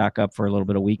stock up for a little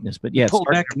bit of weakness. But yeah, pulled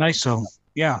back nice. So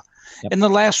yeah. Yep. And the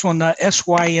last one,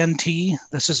 SYNT.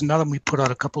 This is another one we put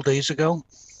out a couple days ago.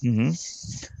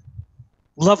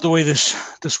 Love the way this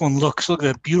one looks. Look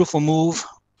at that beautiful move.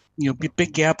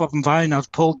 Big gap up in volume. Now it's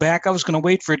pulled back. I was going to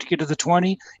wait for it to get to the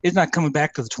 20. It's not coming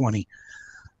back to the 20.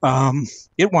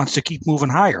 It wants to keep moving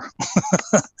higher.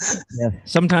 Yeah.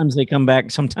 Sometimes they come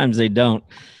back. Sometimes they don't.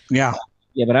 Yeah.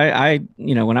 Yeah, but I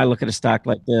when I look at a stock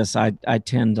like this, I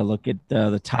tend to look at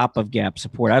the top of gap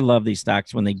support. I love these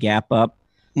stocks when they gap up,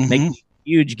 make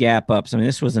huge gap ups. I mean,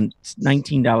 this was a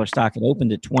 $19 stock. It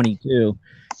opened at 22,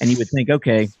 and you would think,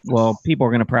 okay, well, people are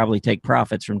going to probably take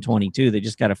profits from 22. They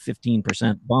just got a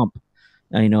 15% bump,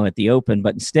 at the open.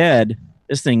 But instead,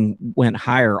 this thing went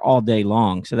higher all day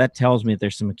long. So that tells me that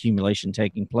there's some accumulation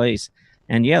taking place.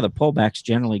 And yeah, the pullbacks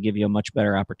generally give you a much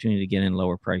better opportunity to get in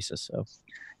lower prices. So.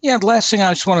 Yeah, the last thing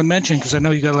I just want to mention, because I know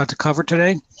you got a lot to cover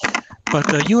today,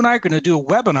 but you and I are going to do a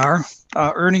webinar,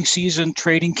 earnings season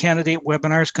trading candidate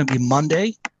webinar. It's going to be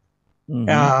Monday.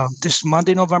 This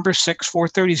Monday, November 6th,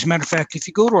 4:30. As a matter of fact, if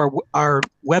you go to our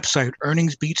website,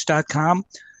 earningsbeats.com,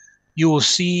 you will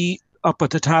see up at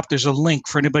the top, there's a link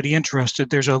for anybody interested.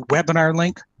 There's a webinar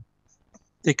link.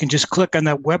 They can just click on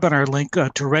that webinar link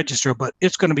to register, but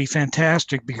it's going to be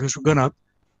fantastic because we're going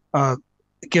to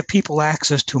give people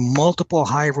access to multiple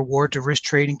high reward to risk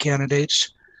trading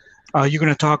candidates. You're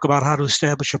going to talk about how to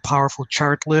establish a powerful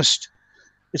chart list.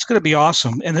 It's going to be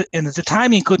awesome. And the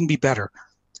timing couldn't be better.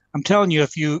 I'm telling you,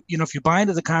 if you buy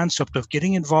into the concept of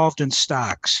getting involved in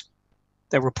stocks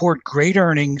that report great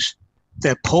earnings,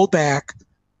 that pull back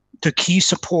to key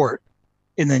support,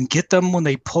 and then get them when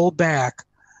they pull back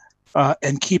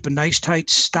and keep a nice tight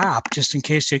stop just in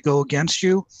case they go against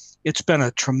you, it's been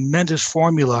a tremendous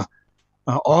formula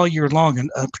all year long,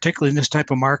 and particularly in this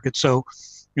type of market. So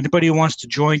anybody who wants to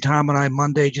join Tom and I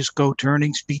Monday, just go to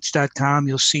earningsbeats.com.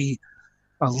 You'll see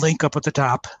a link up at the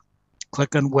top.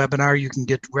 Click on webinar. You can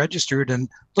get registered, and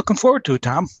looking forward to it,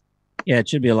 Tom. Yeah, it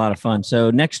should be a lot of fun.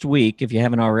 So next week, if you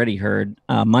haven't already heard,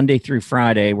 Monday through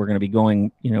Friday, we're going to be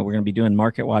going, we're going to be doing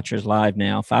Market Watchers Live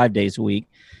now, 5 days a week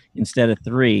instead of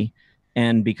 3.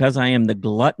 And because I am the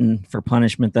glutton for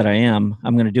punishment that I am,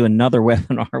 I'm going to do another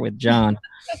webinar with John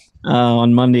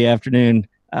on Monday afternoon.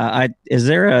 Is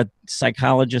there a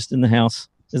psychologist in the house?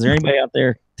 Is there anybody out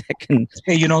there that can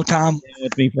Hey, Tom, stay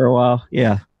with me for a while?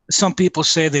 Yeah. Some people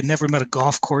say they never met a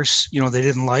golf course, they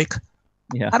didn't like.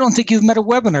 Yeah. I don't think you've met a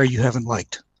webinar you haven't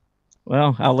liked.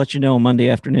 Well, I'll let you know on Monday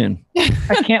afternoon.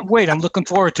 I can't wait. I'm looking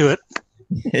forward to it.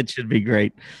 It should be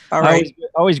great. All right.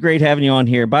 Always great having you on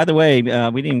here. By the way,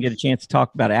 we didn't get a chance to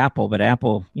talk about Apple, but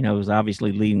Apple, was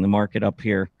obviously leading the market up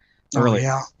here early. Oh,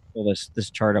 yeah. Pull this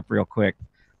chart up real quick.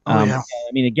 Yeah.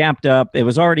 I mean, it gapped up. It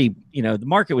was already, the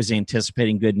market was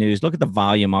anticipating good news. Look at the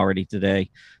volume already today.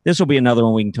 This will be another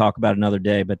one we can talk about another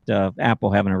day, but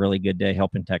Apple having a really good day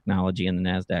helping technology in the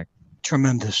NASDAQ.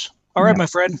 Tremendous. All right, my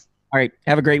friend. All right.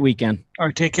 Have a great weekend. All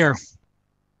right. Take care.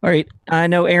 All right. I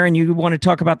know, Aaron, you want to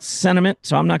talk about sentiment,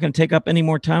 so I'm not going to take up any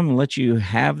more time and let you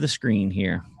have the screen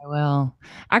here. Well,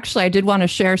 actually, I did want to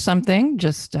share something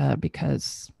just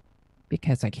because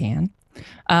I can.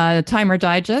 Timer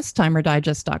Digest,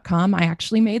 timerdigest.com. I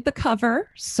actually made the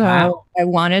cover. So wow. I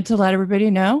wanted to let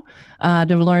everybody know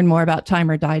to learn more about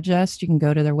Timer Digest. You can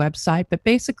go to their website. But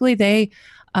basically,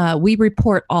 we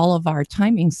report all of our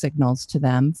timing signals to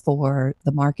them for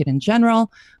the market in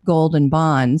general, gold and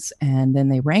bonds, and then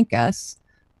they rank us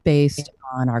based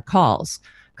on our calls.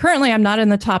 Currently, I'm not in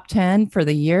the top 10 for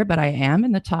the year, but I am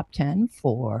in the top 10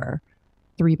 for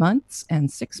 3 months and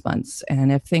 6 months.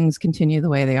 And if things continue the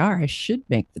way they are, I should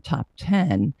make the top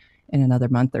 10 in another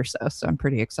month or so. So I'm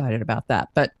pretty excited about that.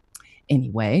 But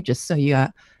anyway, just so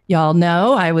y'all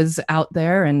know, I was out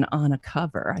there and on a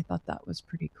cover. I thought that was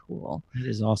pretty cool. It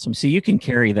is awesome. See, you can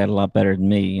carry that a lot better than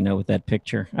me, with that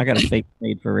picture. I got a fake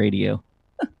made for radio.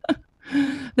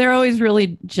 They're always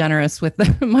really generous with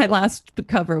them. My last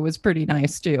cover was pretty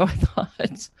nice too, I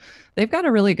thought. They've got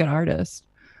a really good artist.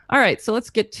 All right, so let's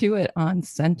get to it on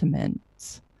sentiment.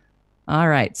 All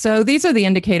right, so these are the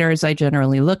indicators I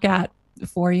generally look at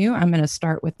for you. I'm going to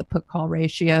start with the put call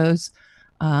ratios.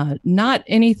 Not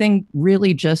anything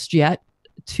really just yet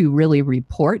to really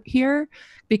report here,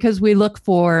 because we look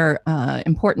for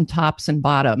important tops and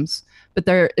bottoms, but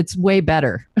it's way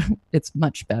better. It's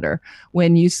much better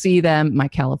when you see them, my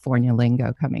California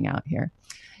lingo coming out here.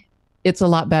 It's a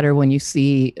lot better when you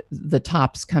see the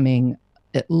tops coming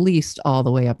at least all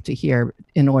the way up to here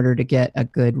in order to get a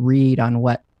good read on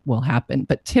what will happen.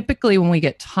 But typically when we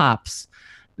get tops,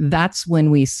 that's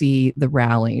when we see the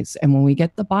rallies. And when we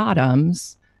get the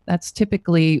bottoms, that's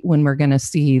typically when we're going to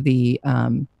see the,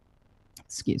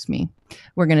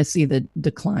 we're going to see the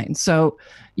decline. So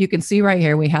you can see right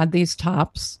here, we had these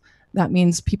tops. That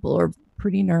means people are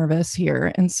pretty nervous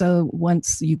here. And so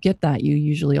once you get that, you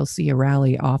usually will see a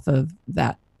rally off of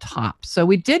that top. So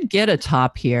we did get a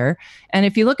top here. And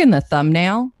if you look in the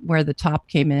thumbnail where the top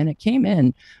came in, it came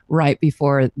in right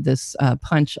before this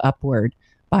punch upward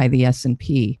by the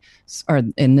S&P, or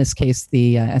in this case,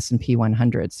 the S&P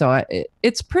 100. So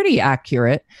it's pretty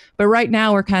accurate, but right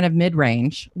now we're kind of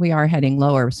mid-range. We are heading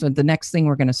lower. So the next thing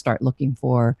we're going to start looking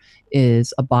for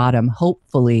is a bottom,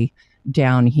 hopefully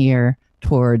down here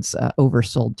towards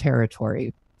oversold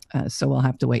territory. So we'll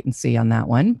have to wait and see on that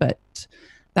one. But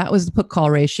that was the put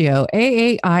call ratio.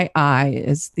 AAII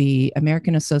is the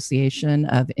American Association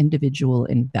of Individual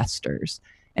Investors.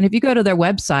 And if you go to their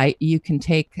website, you can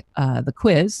take the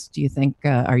quiz. Do you think,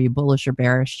 are you bullish or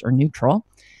bearish or neutral?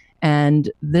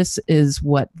 And this is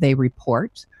what they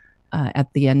report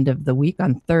at the end of the week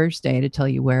on Thursday to tell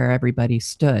you where everybody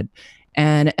stood.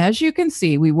 And as you can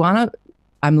see,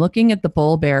 I'm looking at the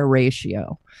bull bear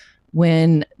ratio.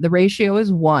 When the ratio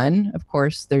is 1, of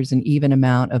course, there's an even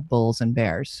amount of bulls and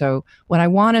bears. So what I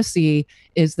want to see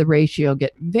is the ratio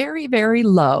get very, very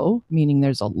low, meaning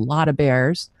there's a lot of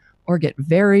bears, or get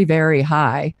very, very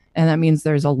high. And that means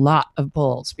there's a lot of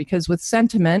bulls, because with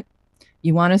sentiment,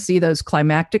 you want to see those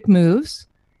climactic moves,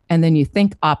 and then you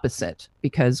think opposite,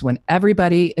 because when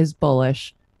everybody is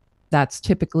bullish, that's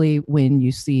typically when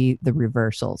you see the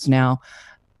reversals. Now,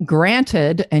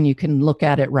 granted, and you can look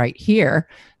at it right here,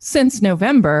 since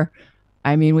November,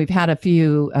 I mean, we've had a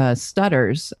few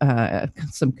stutters,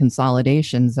 some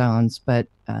consolidation zones, but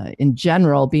in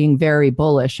general, being very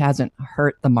bullish hasn't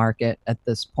hurt the market at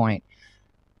this point.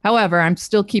 However, I'm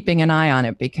still keeping an eye on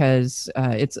it, because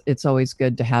it's always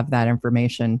good to have that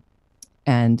information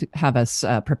and have us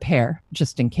prepare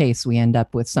just in case we end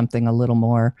up with something a little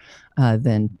more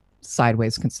than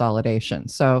sideways consolidation.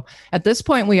 So at this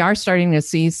point, we are starting to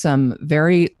see some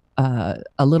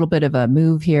a little bit of a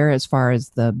move here as far as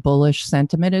the bullish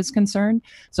sentiment is concerned.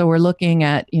 So we're looking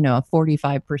at, a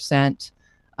 45%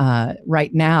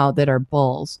 right now that are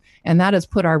bulls, and that has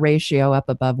put our ratio up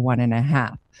above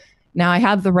 1.5. Now I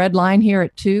have the red line here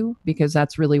at 2, because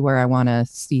that's really where I want to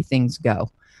see things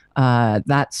go.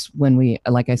 That's when we,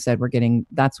 like I said,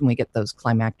 that's when we get those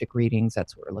climactic readings.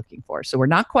 That's what we're looking for. So we're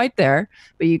not quite there,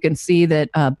 but you can see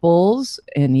that bulls,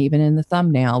 and even in the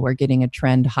thumbnail, we're getting a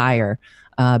trend higher.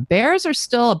 Bears are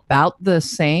still about the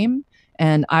same,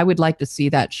 and I would like to see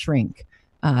that shrink.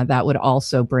 That would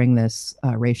also bring this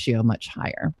ratio much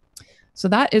higher. So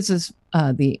that is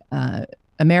the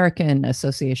American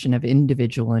Association of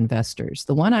Individual Investors.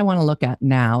 The one I want to look at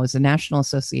now is the National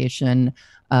Association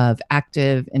of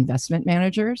Active Investment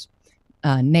Managers,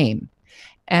 NAME.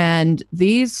 And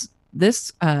this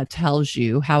tells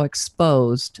you how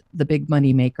exposed the big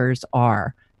money makers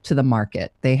are to the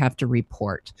market. They have to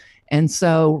report. And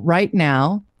so right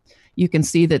now, you can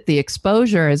see that the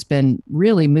exposure has been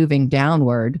really moving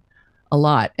downward a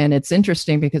lot. And it's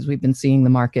interesting because we've been seeing the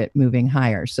market moving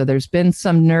higher. So there's been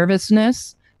some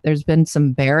nervousness. There's been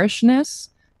some bearishness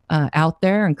out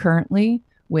there and currently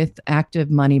with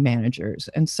active money managers.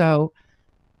 And so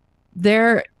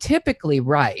they're typically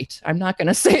right. I'm not going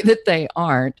to say that they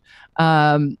aren't.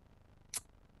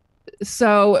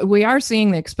 So we are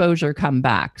seeing the exposure come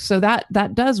back. So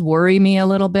that does worry me a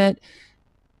little bit.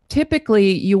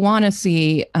 Typically, you want to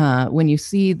see, when you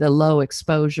see the low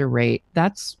exposure rate,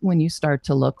 that's when you start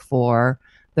to look for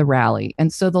the rally.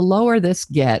 And so the lower this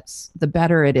gets, the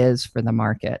better it is for the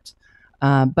market.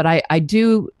 But I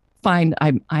do find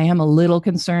I am a little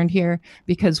concerned here,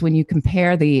 because when you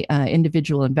compare the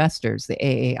individual investors, the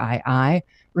AAII,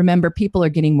 remember, people are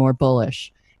getting more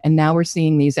bullish. And now we're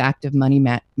seeing these active money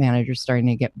managers starting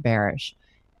to get bearish.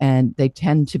 And they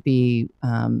tend to be,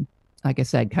 like I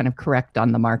said, kind of correct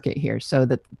on the market here. So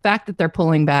the fact that they're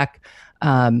pulling back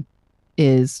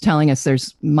is telling us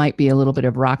there's might be a little bit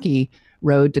of rocky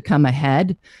road to come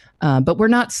ahead. But we're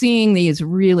not seeing these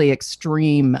really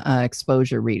extreme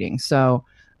exposure readings. So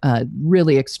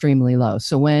really extremely low.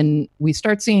 So when we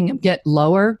start seeing them get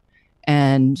lower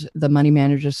and the money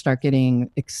managers start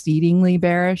getting exceedingly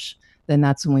bearish, then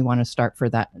that's when we want to start for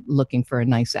that, looking for a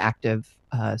nice active,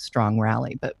 strong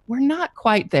rally. But we're not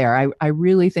quite there. I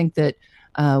really think that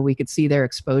we could see their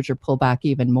exposure pull back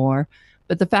even more.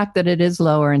 But the fact that it is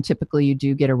lower and typically you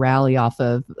do get a rally off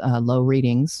of low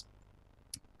readings,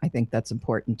 I think that's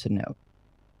important to note.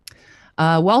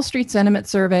 Wall Street Sentiment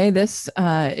Survey. This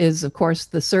is, of course,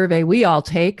 the survey we all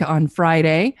take on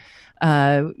Friday.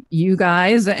 You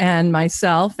guys and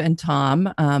myself and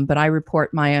Tom, but I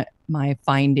report my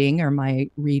finding or my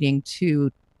reading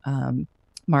to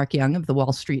Mark Young of the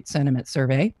Wall Street Sentiment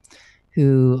Survey,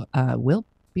 who will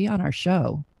be on our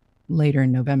show later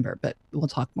in November, but we'll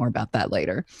talk more about that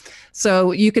later.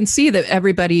 So you can see that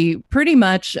everybody pretty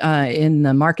much in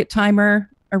the market timer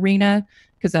arena,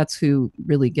 because that's who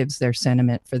really gives their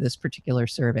sentiment for this particular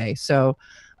survey. So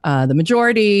the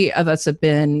majority of us have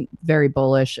been very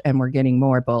bullish, and we're getting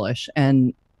more bullish.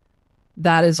 And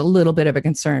that is a little bit of a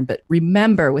concern. But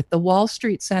remember, with the Wall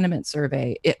Street Sentiment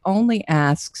Survey, it only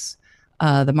asks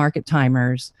the market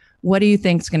timers, what do you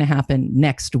think is going to happen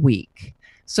next week?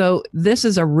 So this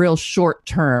is a real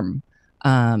short-term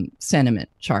sentiment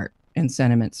chart and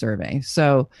sentiment survey.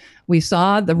 So we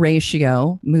saw the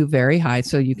ratio move very high.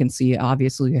 So you can see,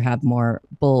 obviously, you have more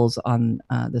bulls on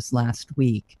this last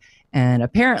week. And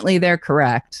apparently they're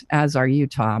correct, as are you,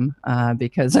 Tom,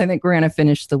 because I think we're going to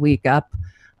finish the week up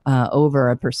over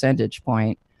a percentage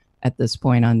point at this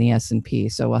point on the S&P.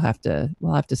 So we'll have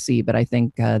to see. But I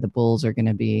think the bulls are going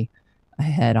to be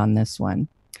ahead on this one.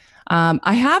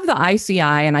 I have the ICI,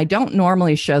 and I don't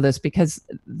normally show this because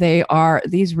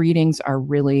these readings are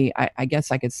really, I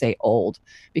guess I could say, old,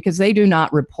 because they do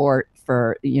not report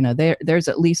for, there's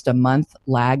at least a month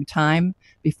lag time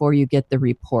before you get the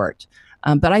report.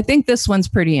 But I think this one's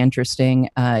pretty interesting.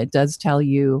 It does tell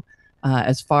you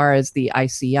as far as the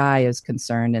ICI is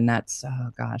concerned, and that's,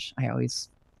 oh gosh, I always,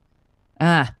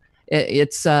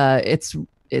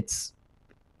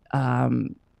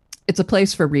 it's a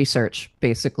place for research,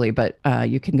 basically, but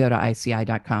you can go to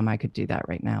ICI.com. I could do that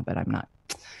right now, but I'm not.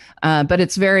 But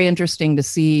it's very interesting to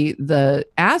see the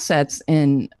assets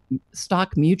in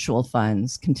stock mutual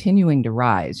funds continuing to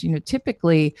rise.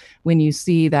 Typically when you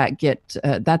see that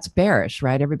that's bearish,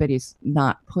 right? Everybody's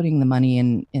not putting the money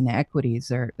in equities.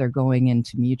 They're going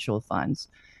into mutual funds.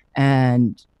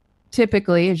 And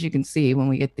typically, as you can see, when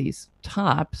we get these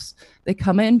tops, they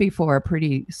come in before a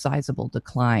pretty sizable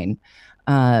decline.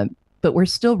 But we're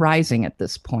still rising at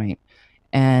this point.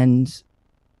 And,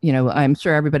 I'm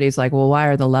sure everybody's like, well, why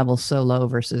are the levels so low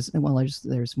versus, well,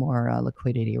 there's more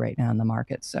liquidity right now in the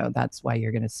market. So that's why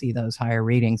you're going to see those higher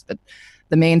readings. But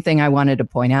the main thing I wanted to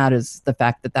point out is the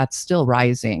fact that that's still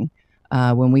rising.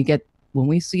 When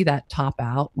we see that top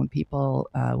out, when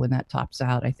that tops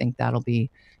out, I think that'll be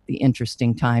the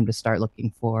interesting time to start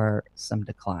looking for some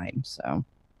decline. So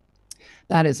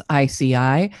that is ICI.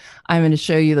 I'm going to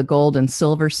show you the gold and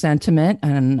silver sentiment,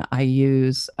 and I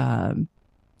use,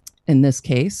 in this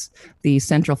case, the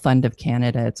Central Fund of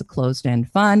Canada. It's a closed-end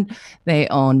fund. They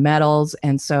own metals,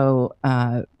 and so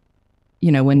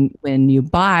when you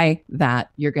buy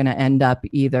that, you're going to end up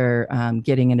either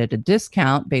getting it at a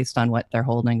discount based on what their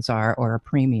holdings are, or a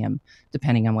premium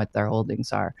depending on what their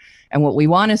holdings are. And what we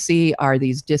want to see are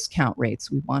these discount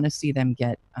rates. We want to see them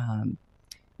get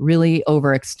really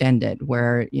overextended,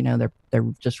 where they're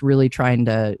just really trying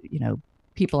to,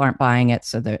 people aren't buying it,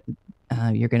 so that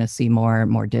you're going to see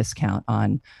more discount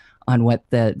on what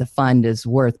the fund is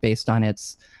worth based on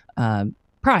its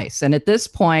price. And at this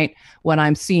point, what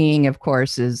I'm seeing, of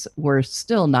course, is we're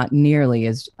still not nearly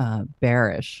as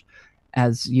bearish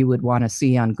as you would want to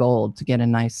see on gold to get a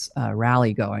nice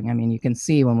rally going. I mean, you can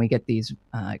see when we get these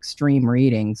extreme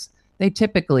readings, they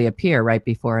typically appear right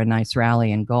before a nice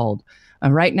rally in gold.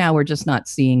 Right now, we're just not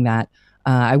seeing that.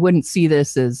 I wouldn't see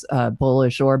this as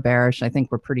bullish or bearish. I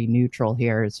think we're pretty neutral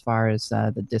here as far as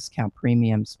the discount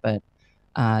premiums, but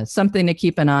something to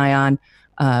keep an eye on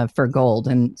for gold.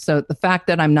 And so the fact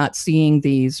that I'm not seeing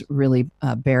these really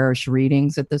bearish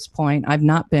readings at this point, I've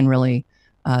not been really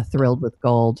thrilled with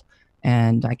gold,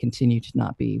 and I continue to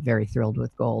not be very thrilled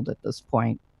with gold at this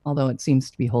point, although it seems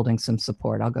to be holding some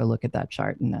support. I'll go look at that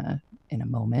chart in a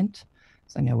moment,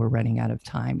 so I know we're running out of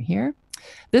time here.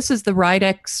 This is the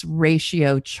RIDEX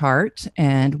ratio chart,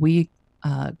 and we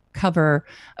cover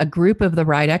a group of the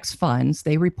RIDEX funds.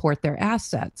 They report their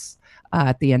assets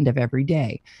at the end of every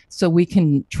day. So we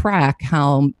can track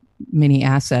how many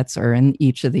assets are in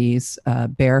each of these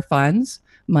bear funds,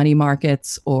 money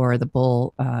markets, or the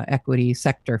bull equity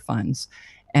sector funds.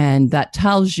 And that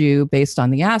tells you, based on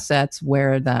the assets,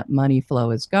 where that money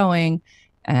flow is going.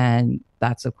 And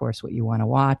that's, of course, what you want to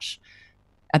watch.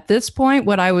 At this point,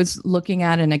 what I was looking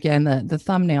at, and again, the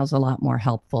thumbnail's a lot more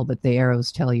helpful, but the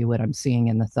arrows tell you what I'm seeing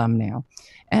in the thumbnail.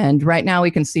 And right now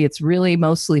we can see it's really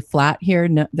mostly flat here.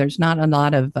 No, there's not a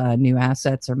lot of new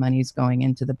assets or monies going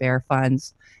into the bear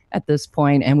funds at this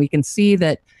point. And we can see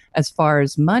that as far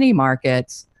as money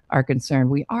markets are concerned,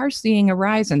 we are seeing a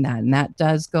rise in that. And that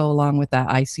does go along with that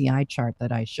ICI chart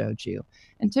that I showed you.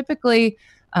 And typically,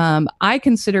 I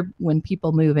consider when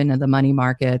people move into the money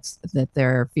markets that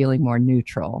they're feeling more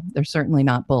neutral. They're certainly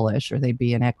not bullish, or they'd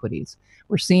be in equities.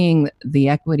 We're seeing the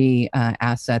equity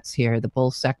assets here, the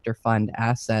bull sector fund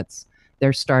assets,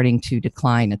 they're starting to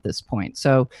decline at this point.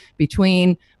 So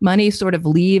between money sort of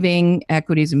leaving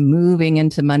equities and moving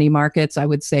into money markets, I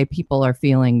would say people are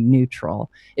feeling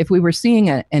neutral. If we were seeing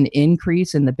an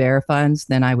increase in the bear funds,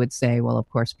 then I would say, well, of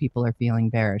course, people are feeling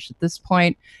bearish at this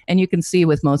point. And you can see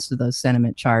with most of those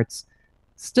sentiment charts,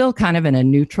 still kind of in a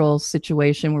neutral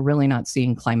situation. We're really not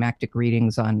seeing climactic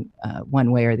readings on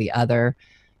one way or the other.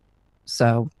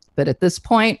 So, but at this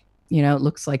point, you know, it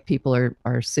looks like people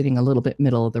are sitting a little bit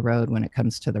middle of the road when it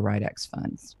comes to the RIDEX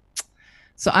funds.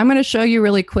 So I'm going to show you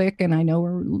really quick, and I know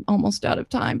we're almost out of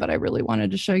time, but I really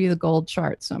wanted to show you the gold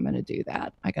chart, so I'm going to do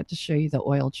that. I got to show you the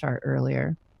oil chart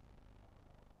earlier.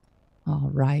 All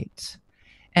right.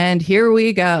 And here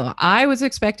we go. I was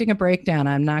expecting a breakdown,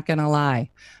 I'm not going to lie.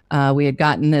 We had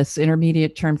gotten this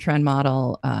intermediate term trend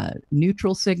model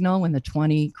neutral signal when the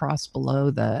 20 crossed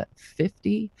below the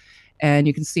 50. And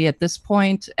you can see at this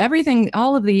point, everything,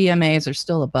 all of the EMAs are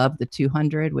still above the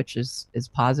 200, which is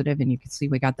positive. And you can see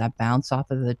we got that bounce off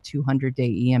of the 200-day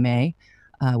EMA,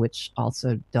 which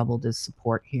also doubled as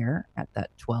support here at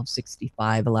that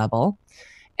 1265 level.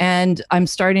 And I'm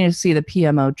starting to see the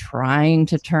PMO trying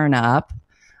to turn up.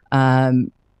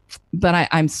 But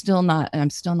I'm still not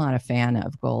a fan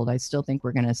of gold. I still think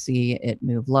we're going to see it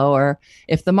move lower.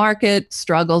 If the market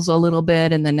struggles a little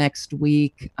bit in the next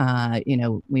week, you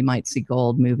know, we might see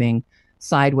gold moving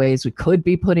sideways. We could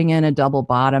be putting in a double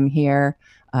bottom here,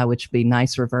 which would be a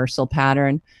nice reversal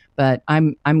pattern. But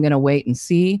I'm going to wait and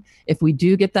see. If we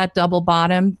do get that double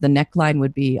bottom, the neckline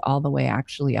would be all the way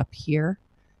actually up here.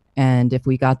 And if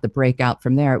we got the breakout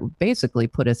from there, it would basically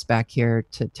put us back here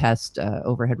to test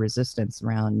overhead resistance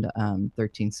around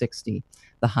 1360,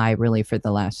 the high really for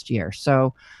the last year.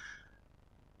 So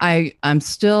I'm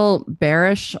still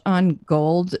bearish on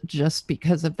gold just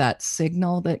because of that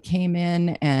signal that came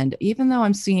in. And even though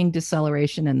I'm seeing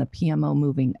deceleration in the PMO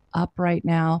moving up right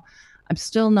now, I'm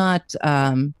still not,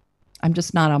 I'm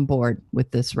just not on board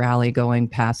with this rally going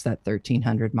past that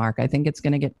 1300 mark. I think it's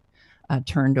going to get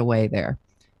turned away there.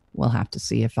 We'll have to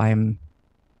see if I'm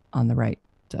on the right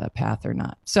path or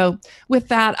not. So with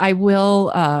that, I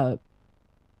will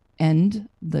end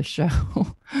the show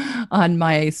on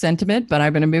my sentiment, but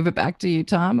I'm going to move it back to you,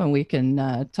 Tom, and we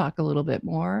can talk a little bit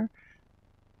more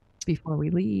before we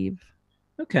leave.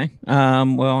 Okay.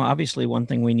 Well, obviously, one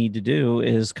thing we need to do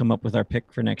is come up with our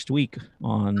pick for next week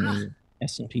on the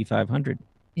S&P 500.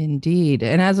 Indeed.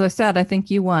 And as I said, I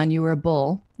think you won. You were a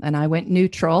bull, and I went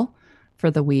neutral for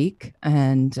the week.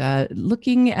 And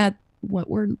looking at what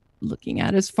we're looking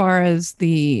at as far as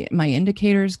my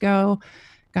indicators go,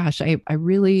 gosh, I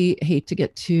really hate to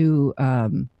get too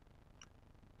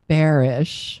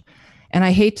bearish, and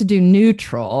I hate to do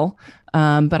neutral,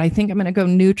 but I think I'm going to go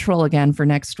neutral again for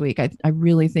next week. I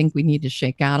really think we need to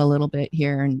shake out a little bit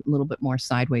here and a little bit more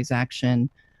sideways action.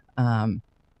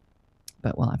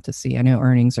 But we'll have to see. I know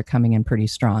earnings are coming in pretty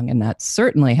strong, and that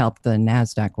certainly helped the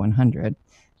NASDAQ 100.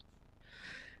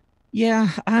 Yeah,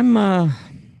 I know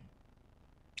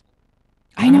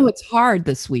it's hard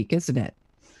this week, isn't it?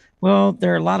 Well,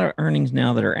 there are a lot of earnings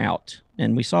now that are out,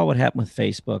 and we saw what happened with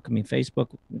Facebook. I mean, Facebook,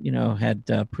 you know, had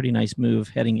a pretty nice move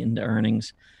heading into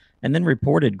earnings, and then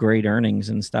reported great earnings,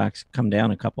 and stocks come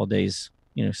down a couple of days,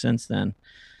 you know, since then.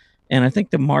 And I think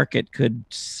the market could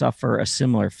suffer a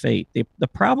similar fate. The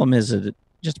problem is that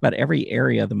just about every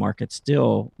area of the market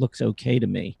still looks okay to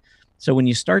me. So when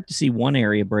you start to see one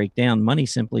area break down, money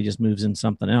simply just moves in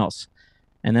something else.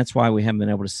 And that's why we haven't been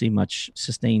able to see much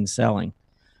sustained selling.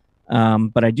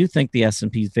 But I do think the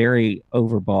S&P is very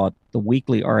overbought. The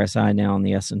weekly RSI now on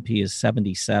the S&P is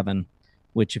 77,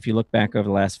 which if you look back over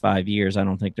the last 5 years, I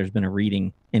don't think there's been a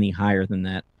reading any higher than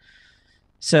that.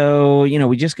 So, you know,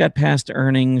 we just got past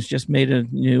earnings, just made a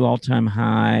new all-time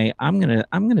high. I'm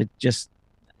gonna just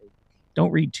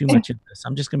don't read too much into this.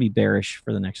 I'm just gonna be bearish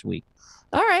for the next week.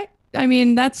 All right. I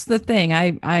mean, that's the thing.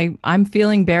 I'm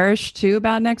feeling bearish too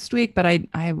about next week, but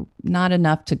I'm not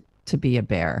enough to be a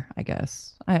bear, I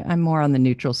guess. I'm more on the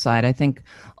neutral side. I think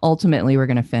ultimately we're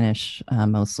going to finish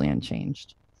mostly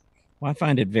unchanged. Well, I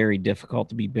find it very difficult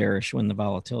to be bearish when the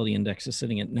volatility index is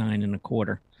sitting at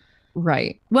 9.25.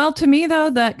 Right. Well, to me though,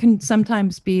 that can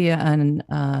sometimes be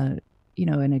an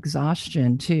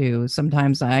exhaustion too.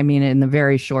 Sometimes, I mean, in the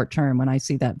very short term, when I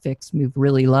see that VIX move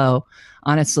really low,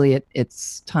 honestly,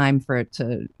 it's time for it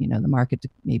to, the market to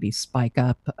maybe spike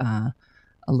up a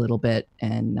little bit.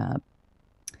 And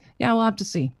yeah, we'll have to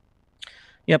see.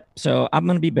 Yep. So I'm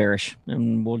going to be bearish,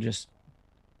 and we'll just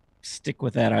stick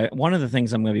with that. One of the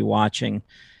things I'm going to be watching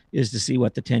is to see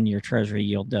what the 10-year Treasury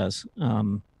yield does.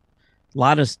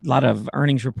 Lot of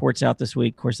earnings reports out this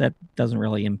week. Of course, that doesn't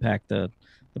really impact the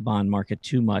bond market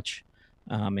too much,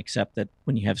 except that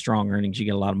when you have strong earnings, you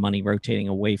get a lot of money rotating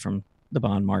away from the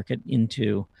bond market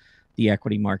into the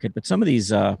equity market. But some of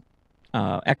these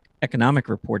economic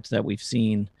reports that we've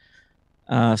seen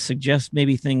suggest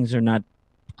maybe things are not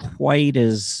quite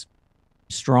as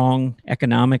strong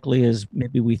economically as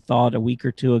maybe we thought a week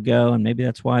or two ago, and maybe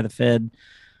that's why the Fed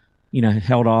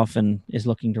held off and is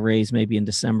looking to raise maybe in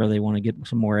December. They want to get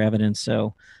some more evidence.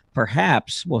 So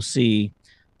perhaps we'll see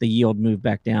the yield move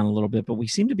back down a little bit, but we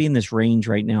seem to be in this range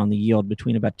right now in the yield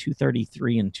between about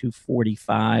 233 and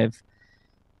 245.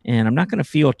 And I'm not going to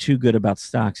feel too good about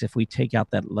stocks if we take out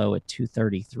that low at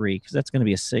 233, because that's going to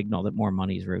be a signal that more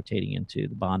money is rotating into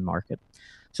the bond market.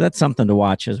 So that's something to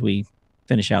watch as we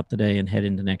finish out today and head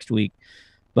into next week.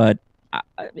 But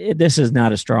this is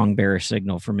not a strong bearish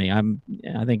signal for me.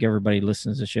 I think everybody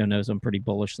listens to the show knows I'm pretty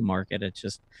bullish the market. It's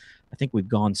just, I think we've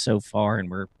gone so far and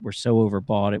we're so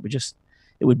overbought.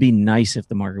 It would be nice if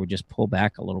the market would just pull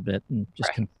back a little bit and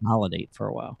just consolidate for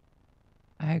a while.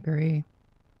 I agree.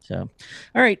 So,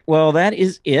 all right. Well, that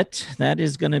is it. That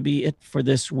is going to be it for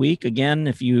this week. Again,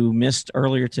 if you missed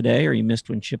earlier today or you missed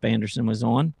when Chip Anderson was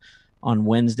on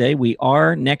Wednesday, we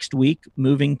are next week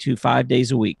moving to 5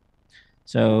 days a week.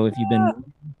 So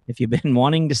if you've been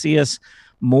wanting to see us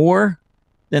more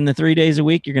than the 3 days a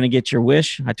week, you're going to get your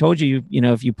wish. I told you,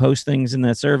 if you post things in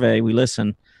that survey, we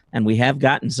listen, and we have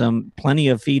gotten plenty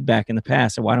of feedback in the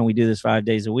past. So why don't we do this 5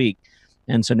 days a week?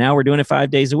 And so now we're doing it 5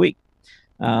 days a week.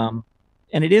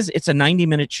 And it's a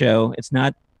 90-minute show. It's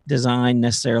not designed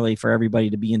necessarily for everybody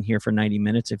to be in here for 90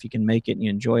 minutes. If you can make it and you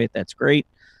enjoy it, that's great.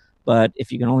 But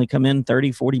if you can only come in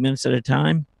 30, 40 minutes at a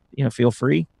time, feel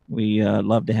free. We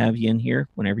love to have you in here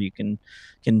whenever you can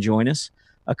join us.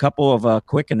 A couple of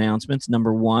quick announcements.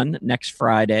 Number one, next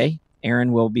Friday,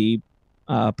 Aaron will be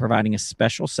providing a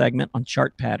special segment on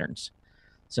chart patterns.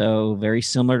 So very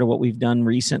similar to what we've done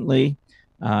recently.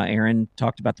 Aaron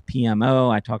talked about the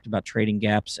PMO. I talked about trading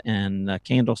gaps and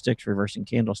candlesticks, reversing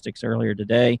candlesticks earlier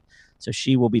today. So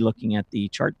she will be looking at the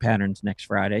chart patterns next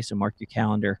Friday. So mark your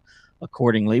calendar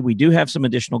accordingly. We do have some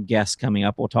additional guests coming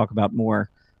up. We'll talk about more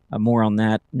on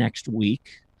that next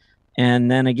week. And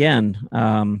then again,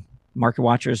 Market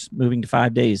Watchers moving to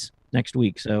 5 days next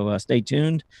week. So stay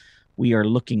tuned. We are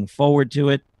looking forward to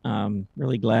it.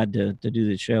 Really glad to do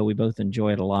the show. We both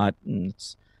enjoy it a lot, and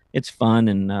it's fun,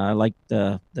 and I like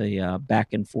the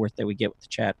back and forth that we get with the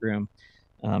chat room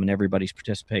and everybody's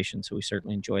participation. So we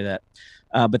certainly enjoy that.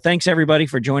 But thanks everybody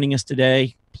for joining us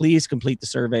today. Please complete the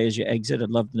survey as you exit. I'd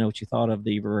love to know what you thought of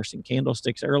the reversing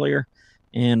candlesticks earlier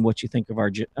and what you think of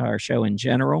our show in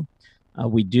general.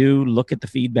 We do look at the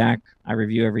feedback. I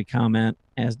review every comment,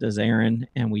 as does Aaron,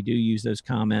 and we do use those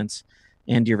comments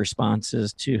and your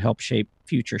responses to help shape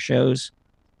future shows,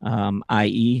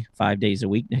 i.e. 5 days a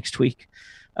week next week.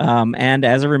 And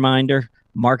as a reminder,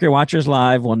 Market Watchers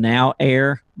Live will now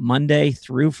air Monday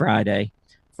through Friday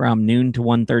from noon to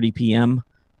 1:30 p.m.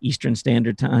 Eastern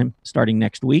Standard Time starting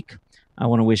next week. I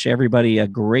want to wish everybody a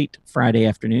great Friday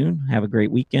afternoon. Have a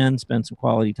great weekend. Spend some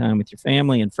quality time with your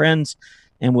family and friends.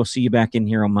 And we'll see you back in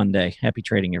here on Monday. Happy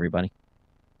trading, everybody.